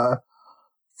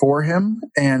for him,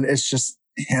 and it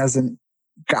hasn't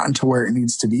gotten to where it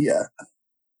needs to be yet.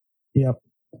 Yep.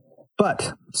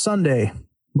 But Sunday,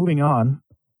 moving on,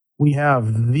 we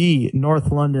have the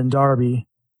North London derby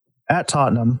at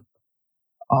Tottenham.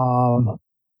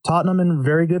 Tottenham in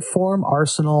very good form.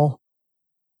 Arsenal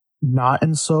not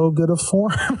in so good of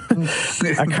form.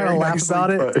 I kind of laugh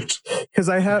about it because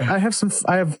I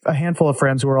have a handful of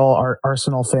friends who are all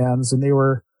Arsenal fans, and they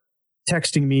were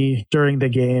texting me during the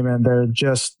game, and they're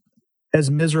just as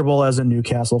miserable as a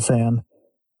Newcastle fan.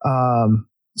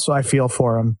 So I feel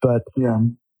for them, but yeah.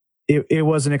 It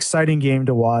was an exciting game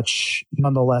to watch,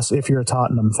 nonetheless, if you're a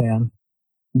Tottenham fan.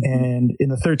 And in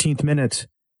the 13th minute,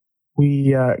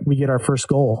 we get our first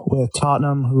goal with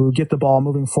Tottenham, who get the ball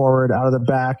moving forward out of the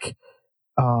back,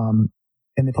 and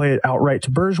they play it outright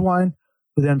to Bergwijn,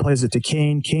 who then plays it to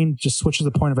Kane. Kane just switches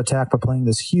the point of attack by playing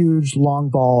this huge long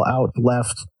ball out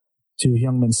left to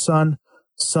Heung-min Son.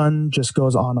 Son just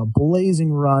goes on a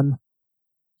blazing run,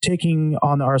 taking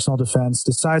on the Arsenal defense,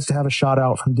 decides to have a shot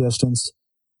out from distance.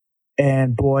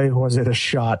 And boy, was it a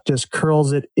shot. Just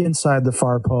curls it inside the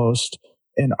far post,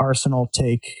 and Tottenham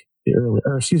take the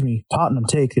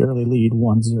early lead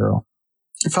 1-0.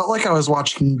 It felt like I was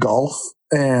watching golf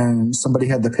and somebody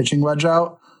had the pitching wedge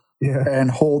out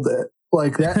and hold it.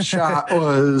 Like that shot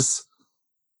was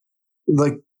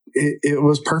like, it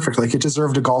was perfect. Like it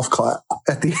deserved a golf clap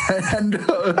at the end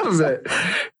of it.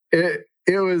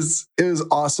 It was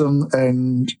awesome.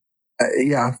 And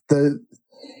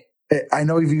I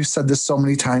know you've said this so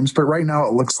many times, but right now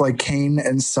it looks like Kane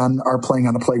and Son are playing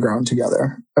on a playground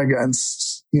together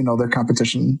against, their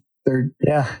competition. They're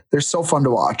so fun to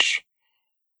watch.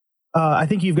 I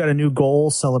think you've got a new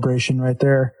goal celebration right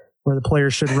there where the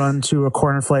players should run to a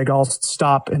corner flag. I'll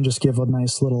stop and just give a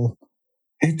nice little.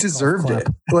 It deserved it.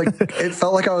 Like it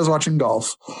felt like I was watching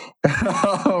golf,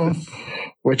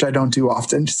 which I don't do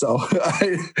often. So,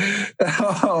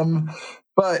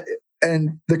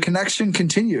 and the connection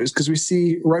continues because we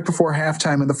see right before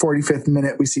halftime in the 45th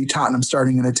minute, we see Tottenham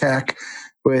starting an attack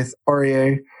with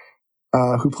Aurier,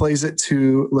 who plays it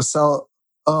to Lo Celso.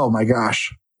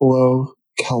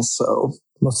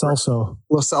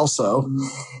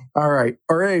 All right.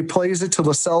 Aurier plays it to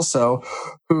Lo Celso,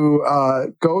 who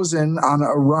goes in on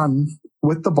a run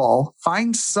with the ball,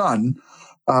 finds Son,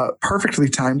 perfectly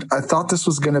timed. I thought this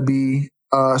was going to be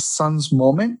Son's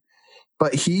moment.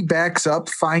 But he backs up,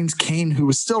 finds Kane, who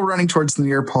was still running towards the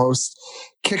near post,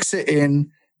 kicks it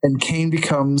in, and Kane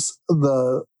becomes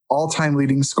the all-time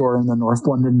leading scorer in the North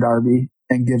London derby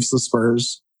and gives the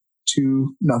Spurs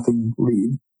 2-0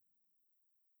 lead.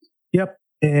 Yep,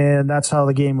 and that's how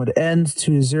the game would end,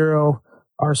 2-0.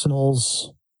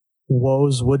 Arsenal's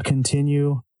woes would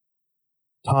continue.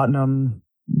 Tottenham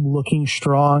looking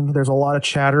strong. There's a lot of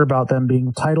chatter about them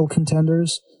being title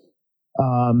contenders.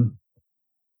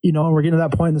 We're getting to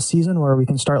that point in the season where we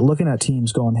can start looking at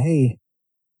teams going, hey,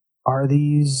 are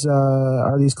these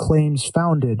claims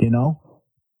founded?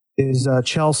 Is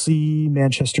Chelsea,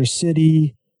 Manchester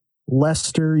City,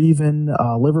 Leicester, even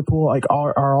Liverpool, like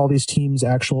are all these teams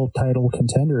actual title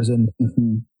contenders? And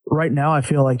right now I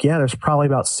feel like, there's probably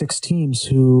about 6 teams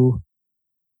who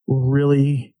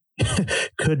really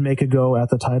could make a go at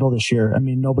the title this year. I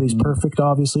mean, nobody's perfect,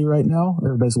 obviously, right now.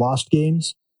 Everybody's lost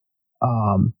games.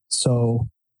 So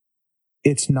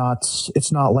it's not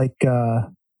like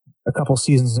a couple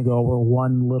seasons ago where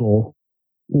one little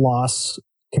loss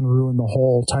can ruin the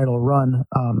whole title run.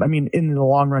 I mean, in the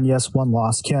long run, yes, one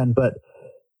loss can, but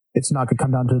it's not going to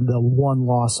come down to the one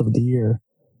loss of the year.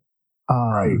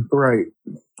 Right.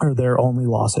 Or their only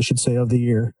loss, I should say, of the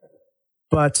year.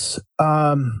 But,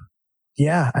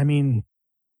 yeah, I mean,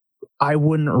 I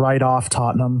wouldn't write off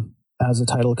Tottenham as a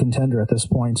title contender at this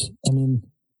point. I mean,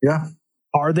 yeah.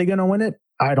 Are they going to win it?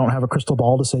 I don't have a crystal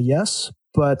ball to say yes,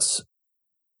 but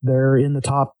they're in the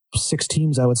top 6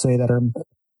 teams, I would say, that are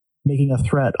making a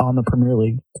threat on the Premier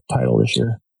League title this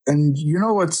year. And you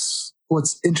know what's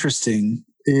interesting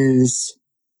is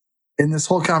in this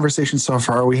whole conversation so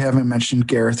far, we haven't mentioned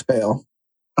Gareth Bale.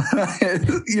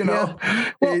 You know,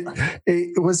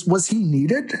 was he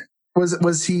needed? Was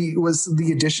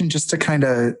the addition just to kind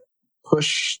of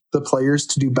push the players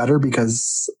to do better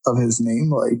because of his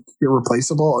name, like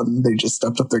irreplaceable, and they just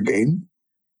stepped up their game?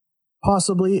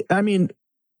 Possibly. I mean,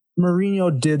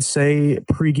 Mourinho did say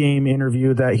pre-game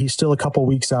interview that he's still a couple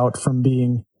weeks out from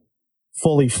being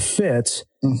fully fit.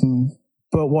 Mm-hmm.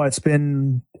 But it's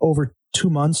been over 2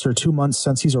 months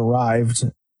since he's arrived,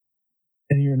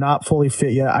 and you're not fully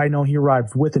fit yet. I know he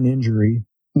arrived with an injury.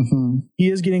 Mm-hmm. He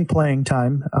is getting playing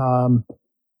time,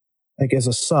 like as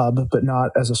a sub, but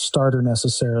not as a starter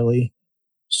necessarily.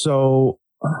 So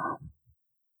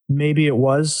maybe it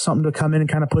was something to come in and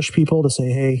kind of push people to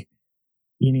say, hey,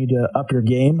 you need to up your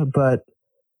game. But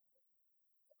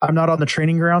I'm not on the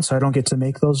training ground, so I don't get to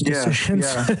make those decisions.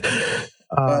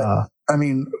 Yeah. I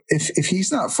mean, if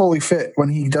he's not fully fit, when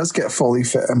he does get fully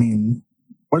fit, I mean,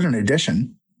 what an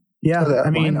addition. Yeah, I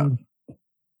mean,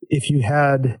 if you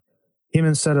had him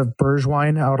instead of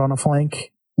Bergwijn out on a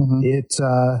flank, mm-hmm.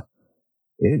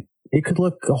 It could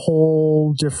look a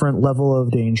whole different level of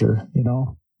danger, you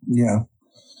know? Yeah.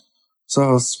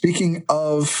 So speaking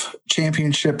of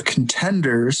championship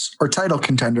contenders or title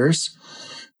contenders,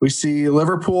 we see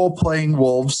Liverpool playing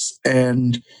Wolves,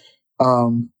 and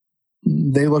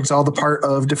they looked all the part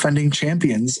of defending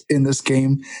champions in this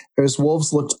game, as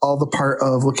Wolves looked all the part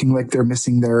of looking like they're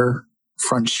missing their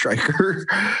front striker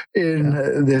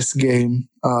in this game.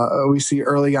 We see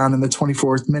early on in the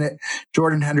 24th minute,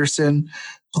 Jordan Henderson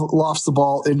lofts the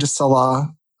ball into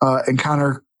Salah, and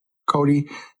Connor Cody,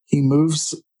 he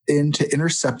moves in to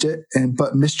intercept it,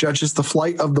 but misjudges the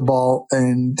flight of the ball,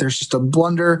 and there's just a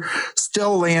blunder,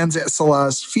 still lands at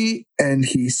Salah's feet, and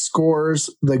he scores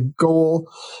the goal,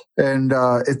 and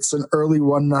it's an early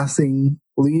 1-0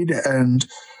 lead, and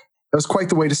that was quite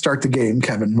the way to start the game,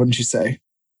 Kevin, wouldn't you say?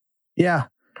 Yeah.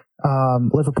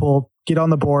 Liverpool get on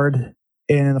the board,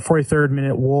 and in the 43rd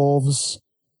minute, Wolves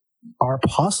are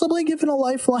possibly given a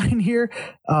lifeline here.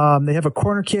 They have a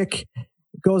corner kick,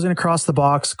 goes in across the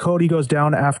box. Cody goes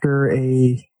down after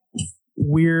a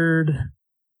weird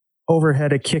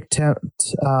overhead, a kick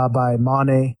attempt by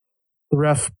Mane. The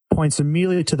ref points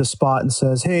immediately to the spot and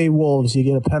says, hey, Wolves, you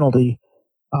get a penalty.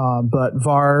 But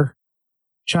VAR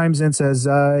chimes in, says,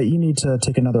 you need to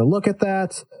take another look at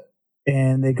that.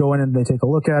 And they go in and they take a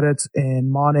look at it.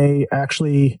 And Mane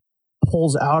actually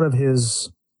pulls out of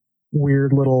his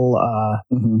weird little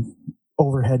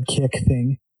overhead kick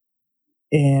thing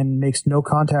and makes no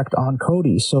contact on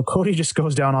Cody. So Cody just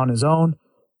goes down on his own,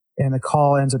 and the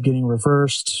call ends up getting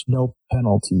reversed. No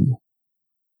penalty.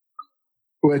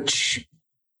 Which,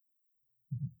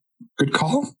 good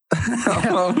call.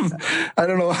 I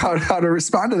don't know how to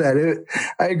respond to that.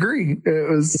 I agree. It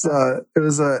was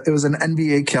an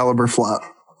NBA caliber flop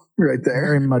right there.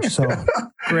 Very much so.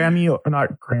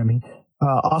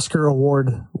 Oscar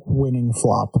award winning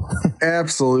flop.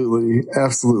 Absolutely.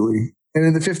 And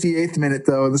in the 58th minute,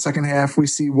 though, in the second half, we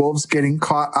see Wolves getting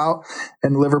caught out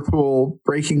and Liverpool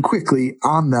breaking quickly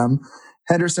on them.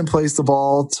 Henderson plays the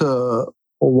ball to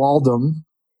Wijnaldum.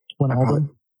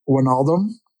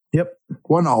 Yep.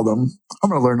 Wijnaldum. I'm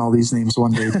going to learn all these names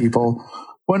one day, people.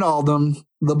 Wijnaldum,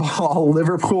 the ball,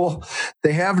 Liverpool.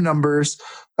 They have numbers.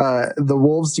 The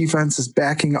Wolves defense is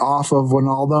backing off of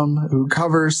Wijnaldum, who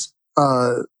covers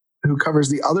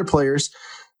the other players.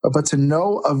 But to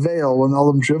no avail,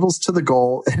 Wijnaldum dribbles to the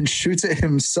goal and shoots it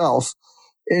himself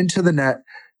into the net.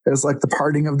 It's like the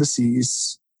parting of the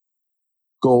seas.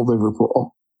 Goal,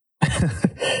 Liverpool.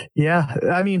 Yeah,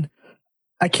 I mean,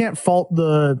 I can't fault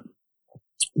the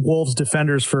Wolves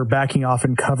defenders for backing off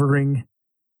and covering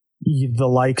the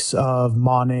likes of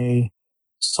Mane,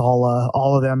 Salah,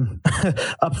 all of them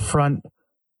up front.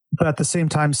 But at the same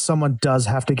time, someone does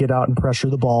have to get out and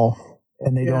pressure the ball.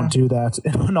 and they don't do that.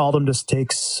 And Wijnaldum just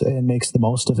takes and makes the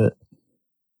most of it.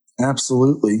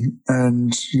 Absolutely.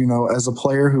 And, as a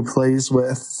player who plays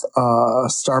with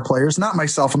star players, not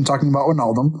myself, I'm talking about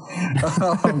Wijnaldum.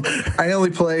 I only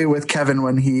play with Kevin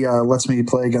when he lets me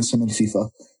play against him in FIFA.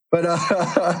 But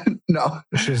no.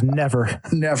 Which is never.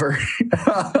 Never.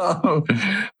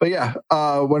 But yeah,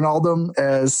 Wijnaldum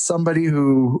as somebody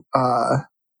who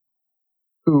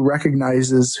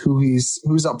recognizes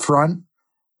who's up front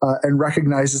and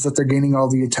recognizes that they're gaining all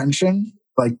the attention.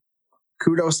 Like,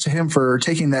 kudos to him for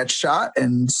taking that shot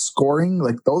and scoring.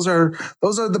 Like, those are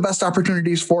the best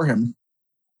opportunities for him.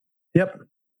 Yep.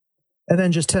 And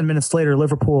then just 10 minutes later,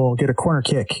 Liverpool get a corner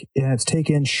kick, and it's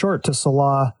taken short to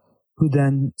Salah, who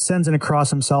then sends it across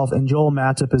himself, and Joel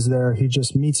Matip is there. He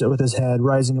just meets it with his head,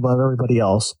 rising above everybody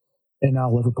else. And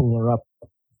now Liverpool are up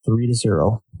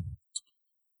 3-0.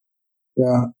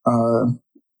 Yeah.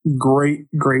 Great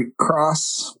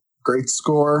cross, great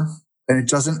score. And it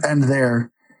doesn't end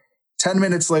there. 10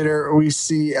 minutes later, we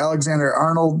see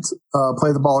Alexander-Arnold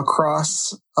play the ball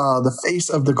across the face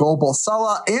of the goal. Both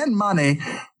Salah and Mane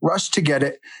rush to get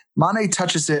it. Mane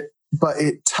touches it, but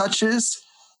it touches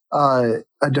a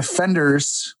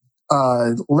defender's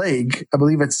leg. I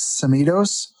believe it's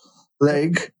Semedo's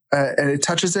leg. And it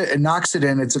touches it and knocks it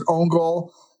in. It's an own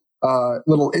goal.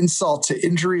 Little insult to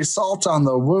injury, assault on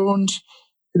the wound.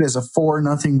 It is a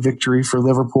 4-0 victory for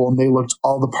Liverpool, and they looked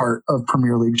all the part of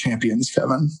Premier League champions,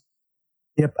 Kevin.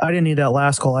 Yep, I didn't need that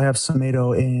last goal. I have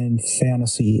Semedo in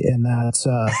fantasy, and that's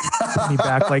put me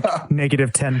back like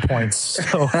negative 10 points.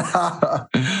 So.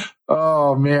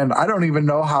 Oh, man. I don't even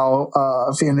know how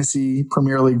fantasy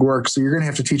Premier League works, so you're going to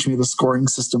have to teach me the scoring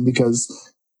system,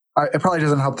 because it probably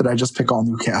doesn't help that I just pick all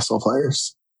Newcastle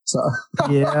players. So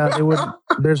yeah, it would.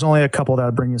 There's only a couple that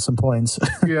would bring you some points.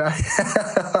 Yeah.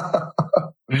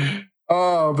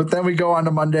 Oh, but then we go on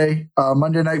to Monday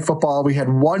Night Football. We had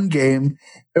one game.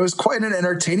 It was quite an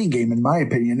entertaining game, in my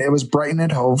opinion. It was Brighton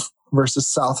and Hove versus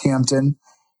Southampton,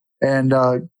 and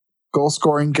goal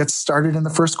scoring gets started in the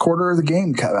first quarter of the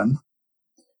game, Kevin.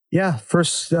 Yeah,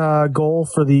 first goal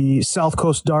for the South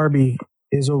Coast Derby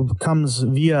comes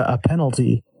via a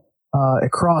penalty. A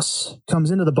cross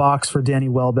comes into the box for Danny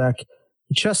Welbeck.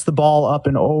 He chests the ball up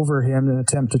and over him in an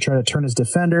attempt to try to turn his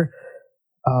defender,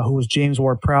 who was James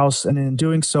Ward-Prowse. And in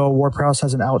doing so, Ward-Prowse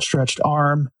has an outstretched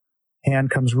arm.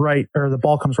 The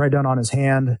ball comes right down on his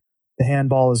hand. The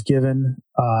handball is given.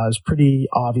 It's pretty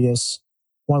obvious.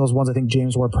 One of those ones I think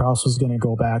James Ward-Prowse was going to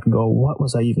go back and go, what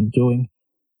was I even doing?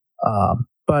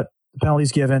 But the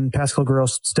penalty's given. Pascal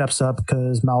Gross steps up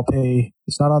because Maupay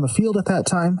is not on the field at that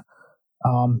time.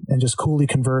 And just coolly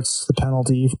converts the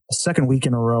penalty a second week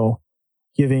in a row,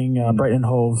 giving Brighton and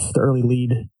Hove the early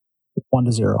lead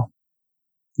 1-0.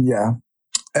 Yeah.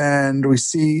 And we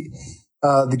see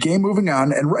the game moving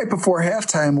on. And right before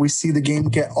halftime, we see the game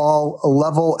get all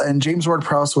level, and James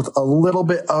Ward-Prowse with a little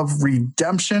bit of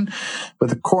redemption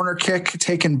with a corner kick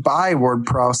taken by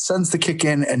Ward-Prowse, sends the kick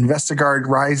in, and Vestergaard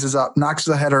rises up, knocks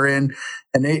the header in,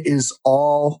 and it is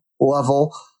all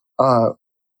level.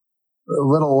 A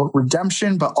little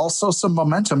redemption, but also some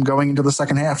momentum going into the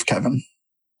second half, Kevin.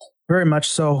 Very much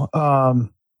so. I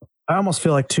almost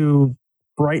feel like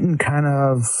Brighton kind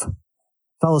of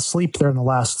fell asleep there in the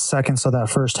last seconds of that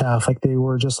first half. Like they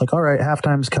were just like, all right,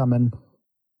 halftime's coming.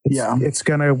 It's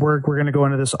going to work. We're going to go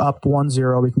into this up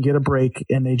 1-0. We can get a break.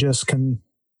 And they just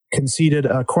conceded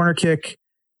a corner kick,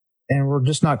 and we're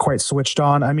just not quite switched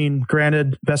on. I mean,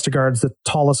 granted, Vestergaard's the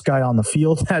tallest guy on the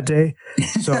field that day,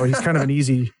 so he's kind of an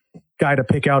easy guy to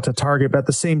pick out to target. But at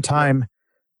the same time,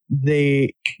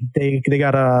 they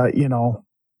gotta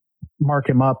mark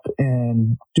him up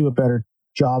and do a better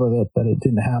job of it. But it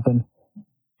didn't happen.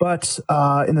 But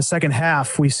in the second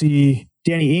half, we see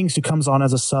Danny Ings, who comes on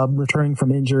as a sub, returning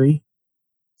from injury.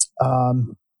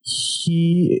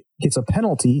 He gets a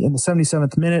penalty in the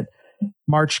 77th minute.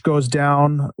 March goes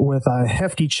down with a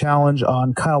hefty challenge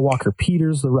on Kyle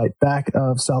Walker-Peters, the right back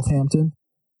of Southampton.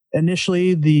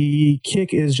 Initially, the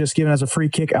kick is just given as a free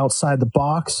kick outside the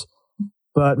box,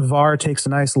 but VAR takes a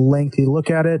nice lengthy look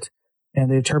at it,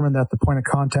 and they determine that the point of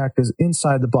contact is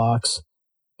inside the box.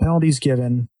 Penalty's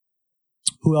given.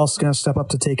 Who else is going to step up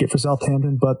to take it for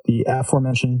Southampton but the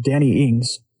aforementioned Danny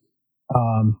Ings?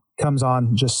 Comes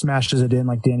on, just smashes it in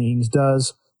like Danny Ings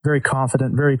does. Very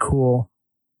confident, very cool.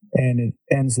 And it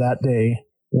ends that day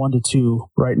 1-2.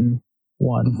 Brighton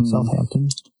 1, Southampton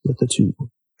with the 2.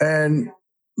 And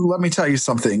let me tell you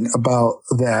something about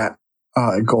that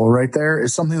goal right there.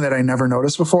 Is something that I never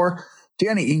noticed before.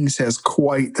 Danny Ings has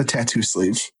quite the tattoo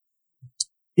sleeve.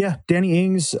 Yeah, Danny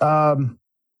Ings.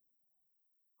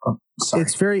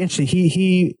 It's very interesting.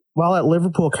 He while at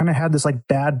Liverpool, kind of had this like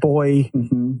bad boy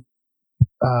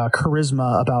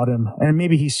charisma about him, and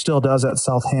maybe he still does at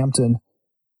Southampton.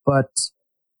 But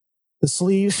the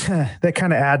sleeves that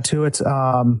kind of add to it.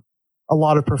 A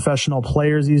lot of professional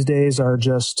players these days are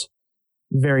just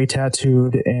very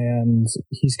tattooed, and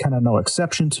he's kind of no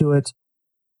exception to it.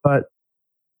 But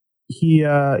he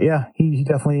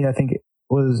definitely, I think,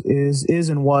 is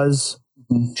and was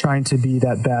trying to be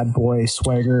that bad boy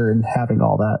swagger and having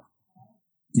all that.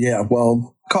 Yeah,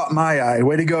 well, caught my eye.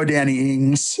 Way to go, Danny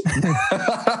Ings.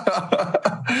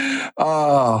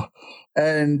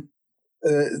 And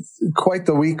quite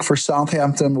the week for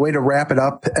Southampton. Way to wrap it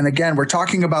up. And again, we're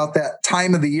talking about that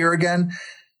time of the year again.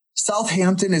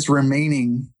 Southampton is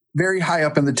remaining very high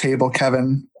up in the table,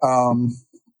 Kevin. Do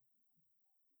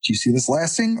you see this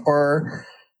lasting? Or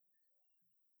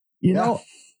you know,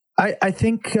 I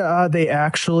think they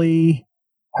actually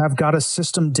have got a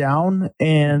system down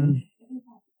and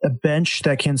a bench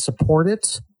that can support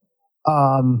it.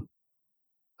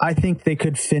 I think they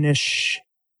could finish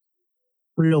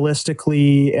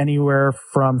realistically anywhere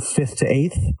from 5th to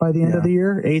 8th by the end of the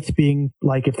year. 8th being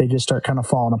like if they just start kind of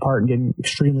falling apart and getting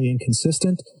extremely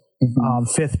inconsistent.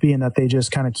 5th being that they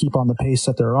just kind of keep on the pace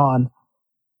that they're on.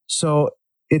 So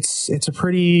it's a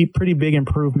pretty big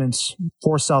improvement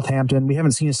for Southampton. We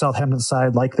haven't seen a Southampton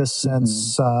side like this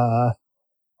since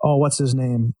what's his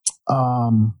name?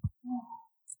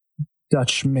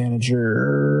 Dutch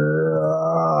manager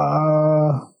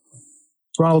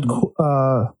Ronald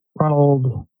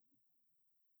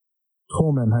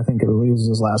Koeman, I think it was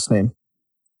his last name.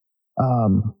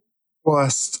 We'll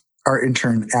ask our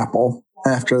intern Apple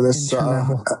after this.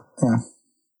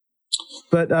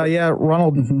 But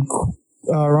Ronald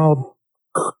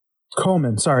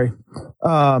Koeman. Sorry.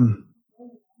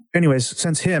 Anyways,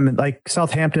 since him, like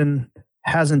Southampton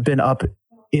hasn't been up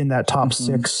in that top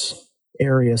 6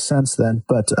 area since then.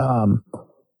 But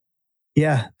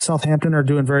Southampton are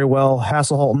doing very well.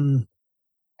 Hasenhüttl.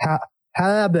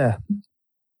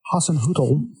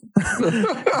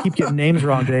 I keep getting names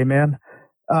wrong today, man.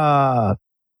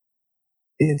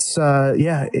 It's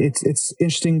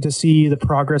interesting to see the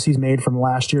progress he's made from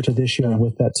last year to this year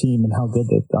with that team and how good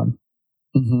they've done.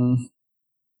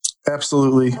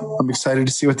 Absolutely. I'm excited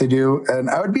to see what they do.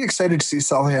 And I would be excited to see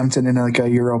Southampton in like a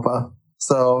Europa.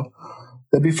 So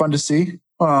that'd be fun to see.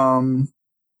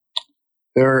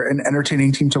 They're an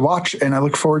entertaining team to watch, and I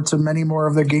look forward to many more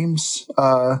of their games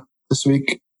this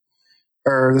week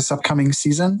or this upcoming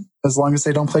season, as long as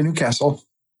they don't play Newcastle.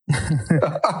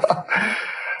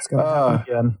 It's gonna happen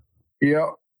again. Yep.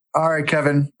 All right,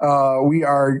 Kevin. We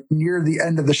are near the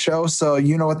end of the show, so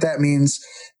you know what that means.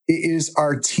 It is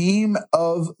our team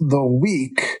of the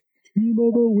week. Team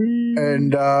of the week.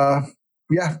 And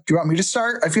do you want me to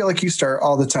start? I feel like you start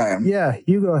all the time. Yeah,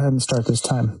 you go ahead and start this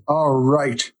time. All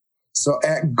right. So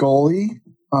at goalie,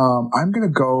 I'm going to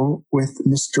go with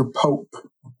Mr. Pope.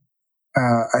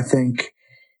 I think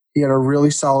he had a really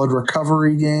solid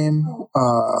recovery game,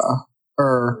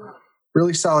 or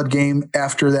really solid game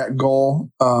after that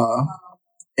goal. I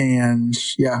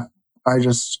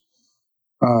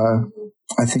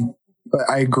think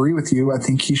I agree with you. I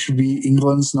think he should be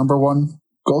England's number 1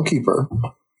 goalkeeper.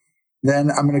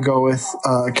 Then I'm going to go with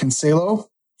Cancelo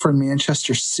from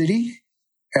Manchester City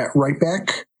at right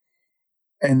back.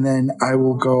 And then I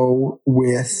will go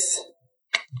with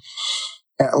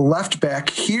at left back.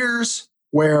 Here's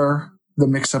where the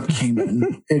mix-up came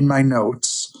in my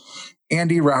notes.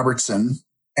 Andy Robertson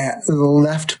at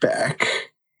left back.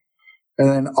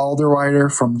 And then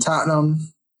Alderweireld from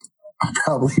Tottenham. I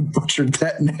probably butchered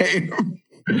that name.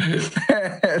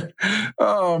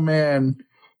 Oh, man.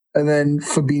 And then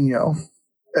Fabinho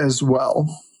as well.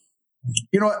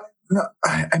 You know what? No,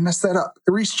 I messed that up.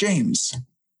 Reece James,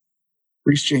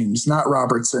 not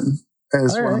Robertson,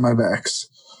 as one of my backs.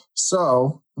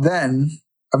 So then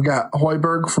I've got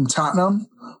Højbjerg from Tottenham,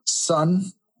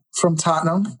 Son from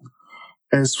Tottenham,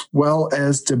 as well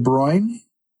as De Bruyne.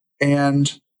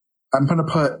 And I'm going to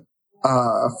put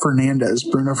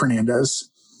Bruno Fernandes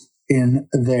in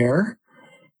there.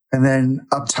 And then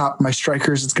up top, my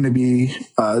strikers, it's going to be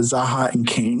Zaha and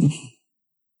Kane.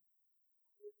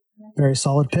 Very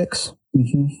solid picks.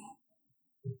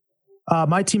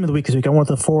 My team of the week this week, I went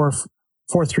with a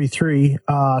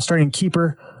 4-3-3. Starting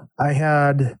keeper, I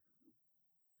had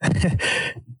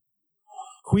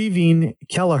Caoimhín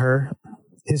Kelleher.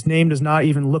 His name does not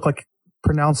even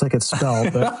pronounce like it's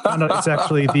spelled, but I found out it's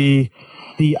actually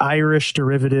the Irish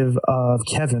derivative of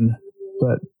Kevin,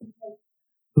 but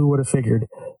who would have figured?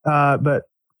 But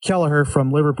Kelleher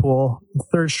from Liverpool,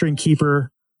 third string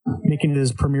keeper, making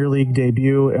his Premier League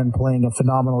debut and playing a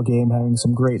phenomenal game, having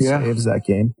some great saves that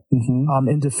game.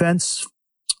 In defense,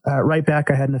 right back,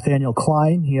 I had Nathaniel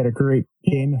Klein. He had a great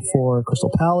game for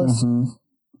Crystal Palace.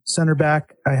 Center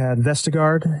back, I had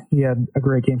Vestergaard. He had a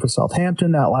great game for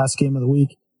Southampton, that last game of the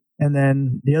week. And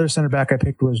then the other center back I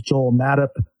picked was Joel Matip,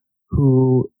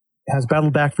 who has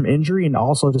battled back from injury and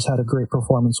also just had a great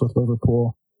performance with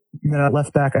Liverpool. And then at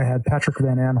left back, I had Patrick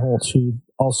Van Aanholt, who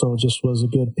also just was a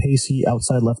good pacey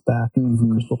outside left back for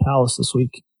Crystal Palace this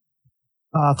week.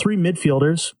 3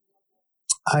 midfielders,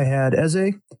 I had Eze,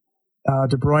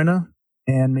 De Bruyne,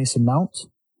 and Mason Mount.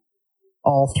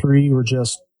 All 3 were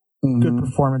just good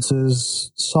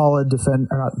performances, solid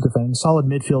solid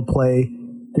midfield play,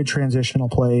 good transitional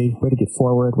play, way to get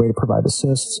forward, way to provide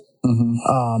assists.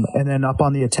 And then up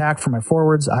on the attack for my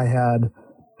forwards, I had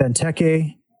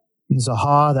Benteke,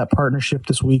 Zaha. That partnership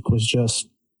this week was just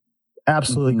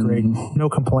absolutely great. No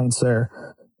complaints there.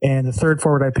 And the third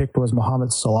forward I picked was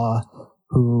Mohamed Salah,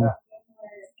 who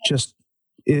just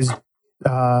is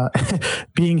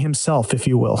being himself, if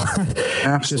you will.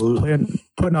 Absolutely. Just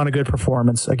putting on a good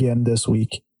performance again this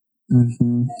week.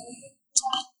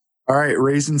 All right,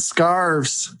 raising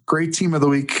scarves. Great team of the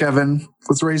week, Kevin.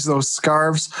 Let's raise those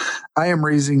scarves. I am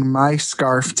raising my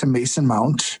scarf to Mason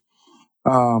Mount.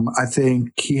 I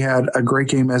think he had a great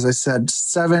game. As I said,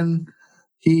 7.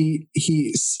 He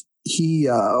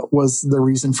was the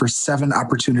reason for 7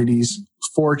 opportunities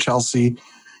for Chelsea.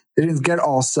 They didn't get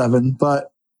all 7,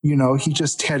 but he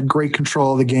just had great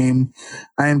control of the game.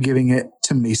 I am giving it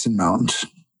to Mason Mount.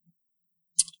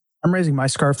 I'm raising my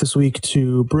scarf this week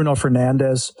to Bruno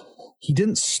Fernandes. He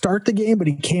didn't start the game, but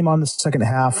he came on the second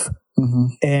half,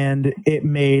 and it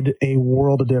made a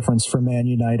world of difference for Man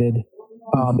United.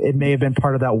 It may have been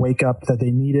part of that wake up that they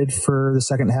needed for the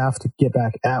second half to get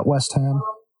back at West Ham.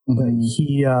 But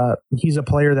he's a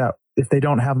player that if they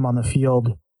don't have him on the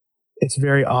field, it's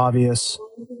very obvious,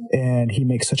 and he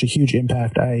makes such a huge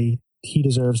impact. He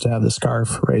deserves to have the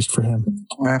scarf raised for him.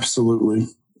 Absolutely.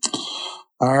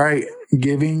 All right,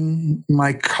 giving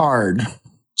my card.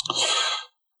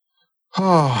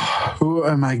 Oh, who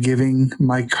am I giving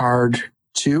my card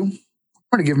to? I'm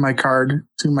going to give my card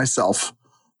to myself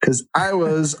because I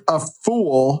was a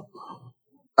fool.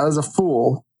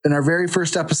 In our very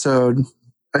first episode,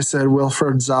 I said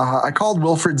Wilfried Zaha. I called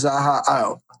Wilfried Zaha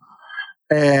out,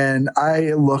 and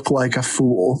I look like a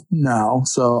fool now.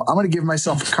 So I'm going to give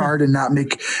myself a card and not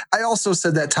make. I also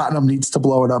said that Tottenham needs to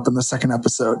blow it up in the second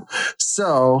episode.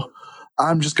 So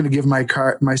I'm just going to give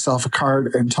myself a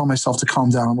card and tell myself to calm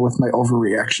down with my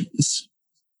overreactions.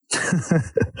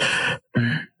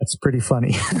 That's pretty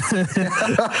funny.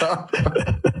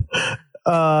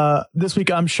 This week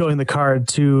I'm showing the card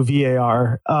to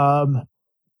VAR.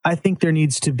 I think there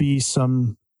needs to be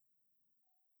some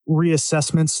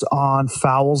reassessments on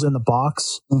fouls in the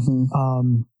box.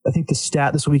 I think the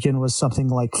stat this weekend was something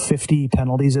like 50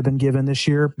 penalties have been given this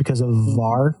year because of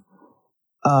VAR.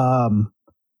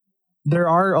 There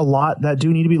are a lot that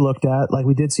do need to be looked at. Like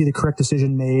we did see the correct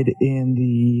decision made in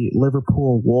the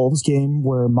Liverpool Wolves game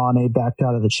where Mane backed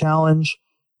out of the challenge.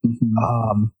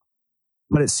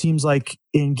 But it seems like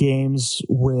in games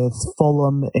with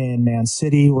Fulham and Man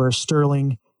City where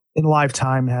Sterling in live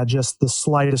time had just the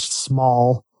slightest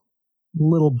small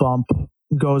little bump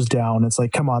goes down. It's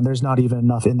like, come on, there's not even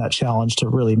enough in that challenge to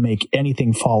really make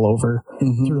anything fall over.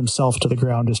 Threw himself to the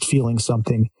ground just feeling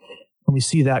something. And we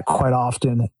see that quite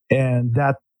often. And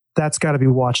that's got to be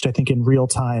watched, I think, in real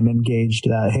time and gauged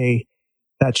that, hey,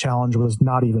 that challenge was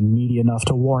not even meaty enough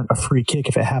to warrant a free kick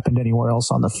if it happened anywhere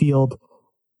else on the field.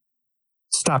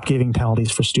 Stop giving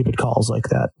penalties for stupid calls like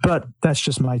that. But that's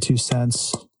just my 2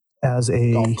 cents as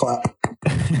a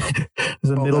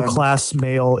middle-class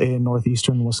male in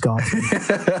northeastern Wisconsin.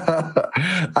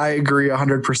 I agree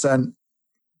 100%.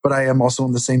 But I am also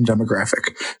in the same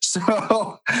demographic.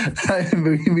 So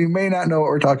we may not know what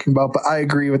we're talking about, but I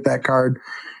agree with that card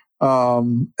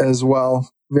as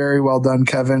well. Very well done,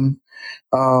 Kevin.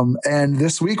 And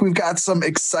this week we've got some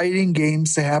exciting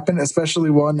games to happen,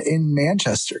 especially one in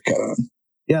Manchester, Kevin.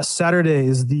 Yes, Saturday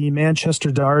is the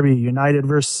Manchester Derby, United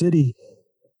versus City.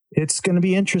 It's going to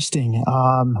be interesting.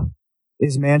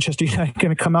 Is Manchester United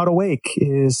going to come out awake?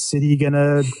 Is City going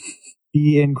to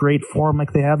be in great form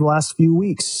like they had the last few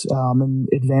weeks and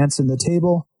advance in the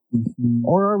table?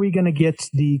 Or are we going to get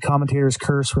the commentator's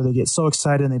curse where they get so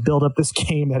excited and they build up this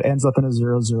game that ends up in a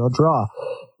 0-0 draw?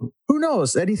 Who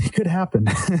knows? Anything could happen.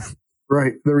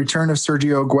 Right. The return of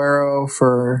Sergio Aguero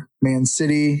for Man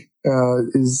City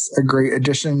is a great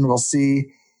addition. We'll see.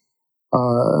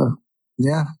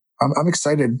 Yeah, I'm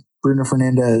excited. Bruno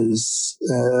Fernandes,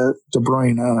 De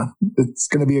Bruyne. It's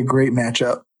going to be a great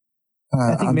matchup.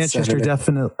 I think Manchester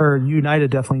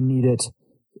United definitely need it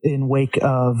in wake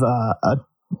of a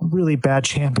really bad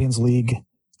Champions League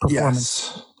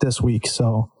performance this week.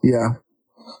 So yeah,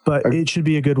 but it should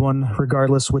be a good one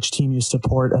regardless which team you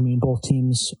support. I mean, both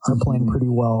teams are playing pretty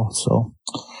well. So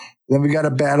then we got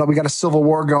a battle. We got a civil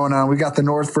war going on. We got the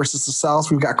North versus the South.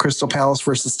 We've got Crystal Palace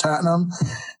versus Tottenham.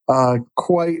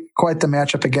 Quite the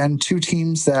matchup again. Two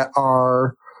teams that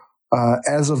are,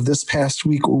 as of this past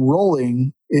week,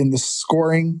 rolling in the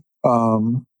scoring.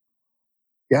 We'll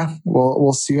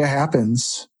see what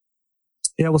happens.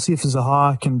 Yeah, we'll see if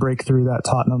Zaha can break through that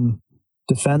Tottenham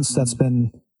defense that's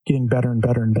been getting better and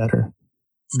better and better.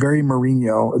 Very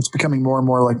Mourinho. It's becoming more and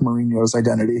more like Mourinho's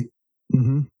identity.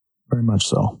 Mm-hmm. Very much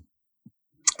so.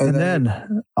 And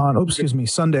then on,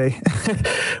 Sunday,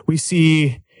 we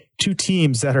see two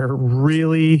teams that are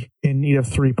really in need of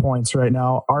 3 points right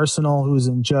now. Arsenal, who's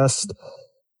in just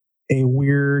a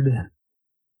weird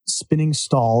spinning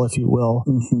stall, if you will,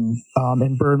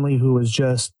 and Burnley, who is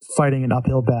just fighting an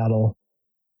uphill battle.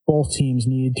 Both teams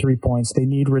need 3 points. They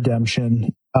need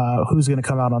redemption. Who's going to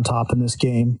come out on top in this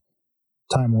game?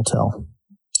 Time will tell.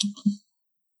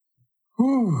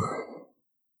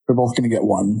 They're both going to get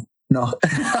one. No.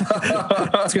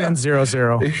 It's going to end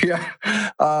 0-0.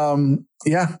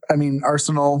 Yeah. I mean,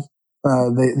 Arsenal,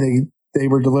 they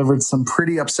were delivered some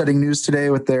pretty upsetting news today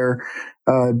with their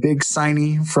big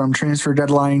signee from transfer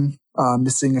deadline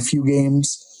missing a few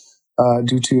games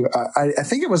due to, I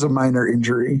think it was a minor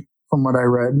injury from what I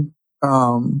read.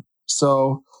 But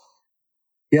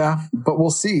we'll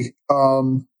see.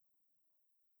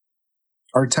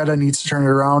 Arteta needs to turn it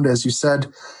around, as you said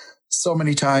so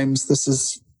many times.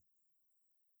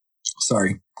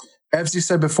 As you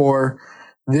said before,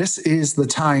 this is the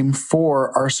time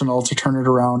for Arsenal to turn it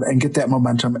around and get that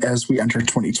momentum as we enter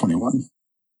 2021.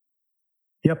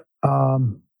 Yep.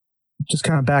 Just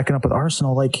kind of backing up with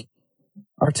Arsenal, like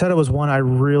Arteta was one I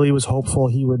really was hopeful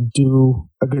he would do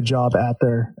a good job at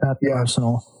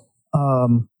Arsenal.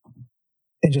 And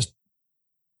just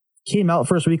came out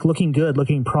first week looking good,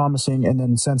 looking promising, and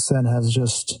then since then has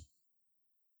just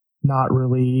not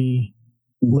really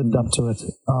lived up to it.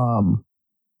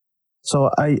 So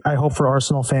I hope for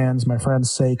Arsenal fans, my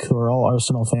friends' sake, who are all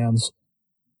Arsenal fans,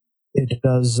 it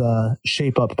does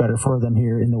shape up better for them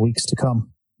here in the weeks to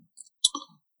come.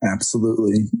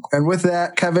 Absolutely. And with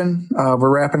that, Kevin, we're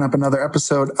wrapping up another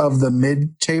episode of the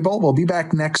Mid-Table. We'll be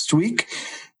back next week.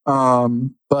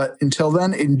 But until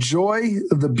then, enjoy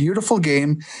the beautiful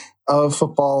game of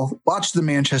football. Watch the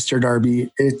Manchester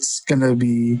Derby. It's going to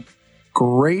be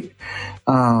great.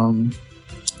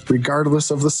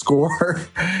 Regardless of the score,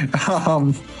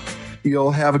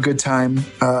 you'll have a good time.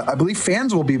 I believe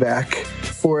fans will be back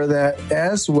for that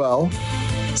as well.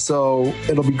 So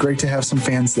it'll be great to have some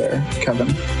fans there,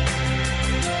 Kevin.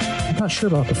 I'm not sure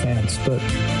about the fans, but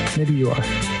maybe you are.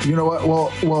 You know what?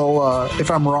 Well,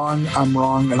 if I'm wrong,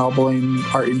 and I'll blame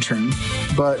our intern.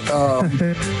 But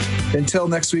until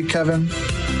next week, Kevin.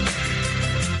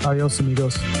 Adios,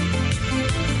 amigos.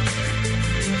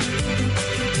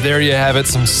 There you have it,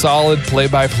 some solid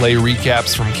play-by-play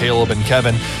recaps from Caleb and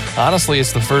Kevin. Honestly,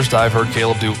 it's the first I've heard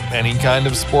Caleb do any kind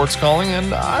of sports calling,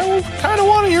 and I kind of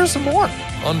want to hear some more.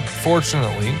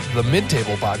 Unfortunately, the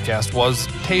Mid-Table podcast was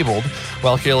tabled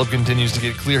while Caleb continues to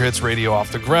get Clear Hits Radio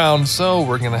off the ground, so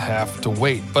we're going to have to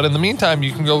wait. But in the meantime,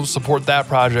 you can go support that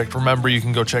project. Remember, you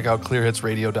can go check out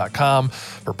clearhitsradio.com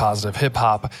for positive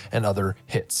hip-hop and other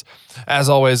hits. As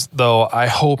always, though, I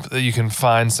hope that you can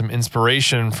find some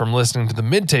inspiration from listening to the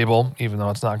Mid-Table, even though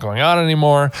it's not going on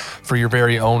anymore, for your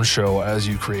very own show as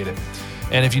you create it.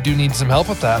 And if you do need some help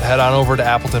with that, head on over to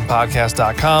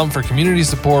appletonpodcast.com for community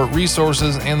support,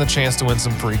 resources, and the chance to win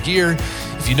some free gear.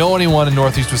 If you know anyone in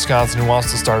Northeast Wisconsin who wants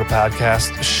to start a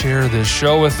podcast, share this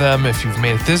show with them. If you've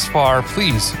made it this far,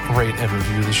 please rate and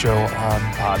review the show on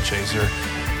Podchaser.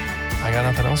 I got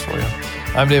nothing else for you.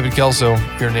 I'm David Kelso,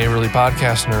 your neighborly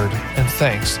podcast nerd, and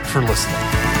thanks for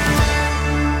listening.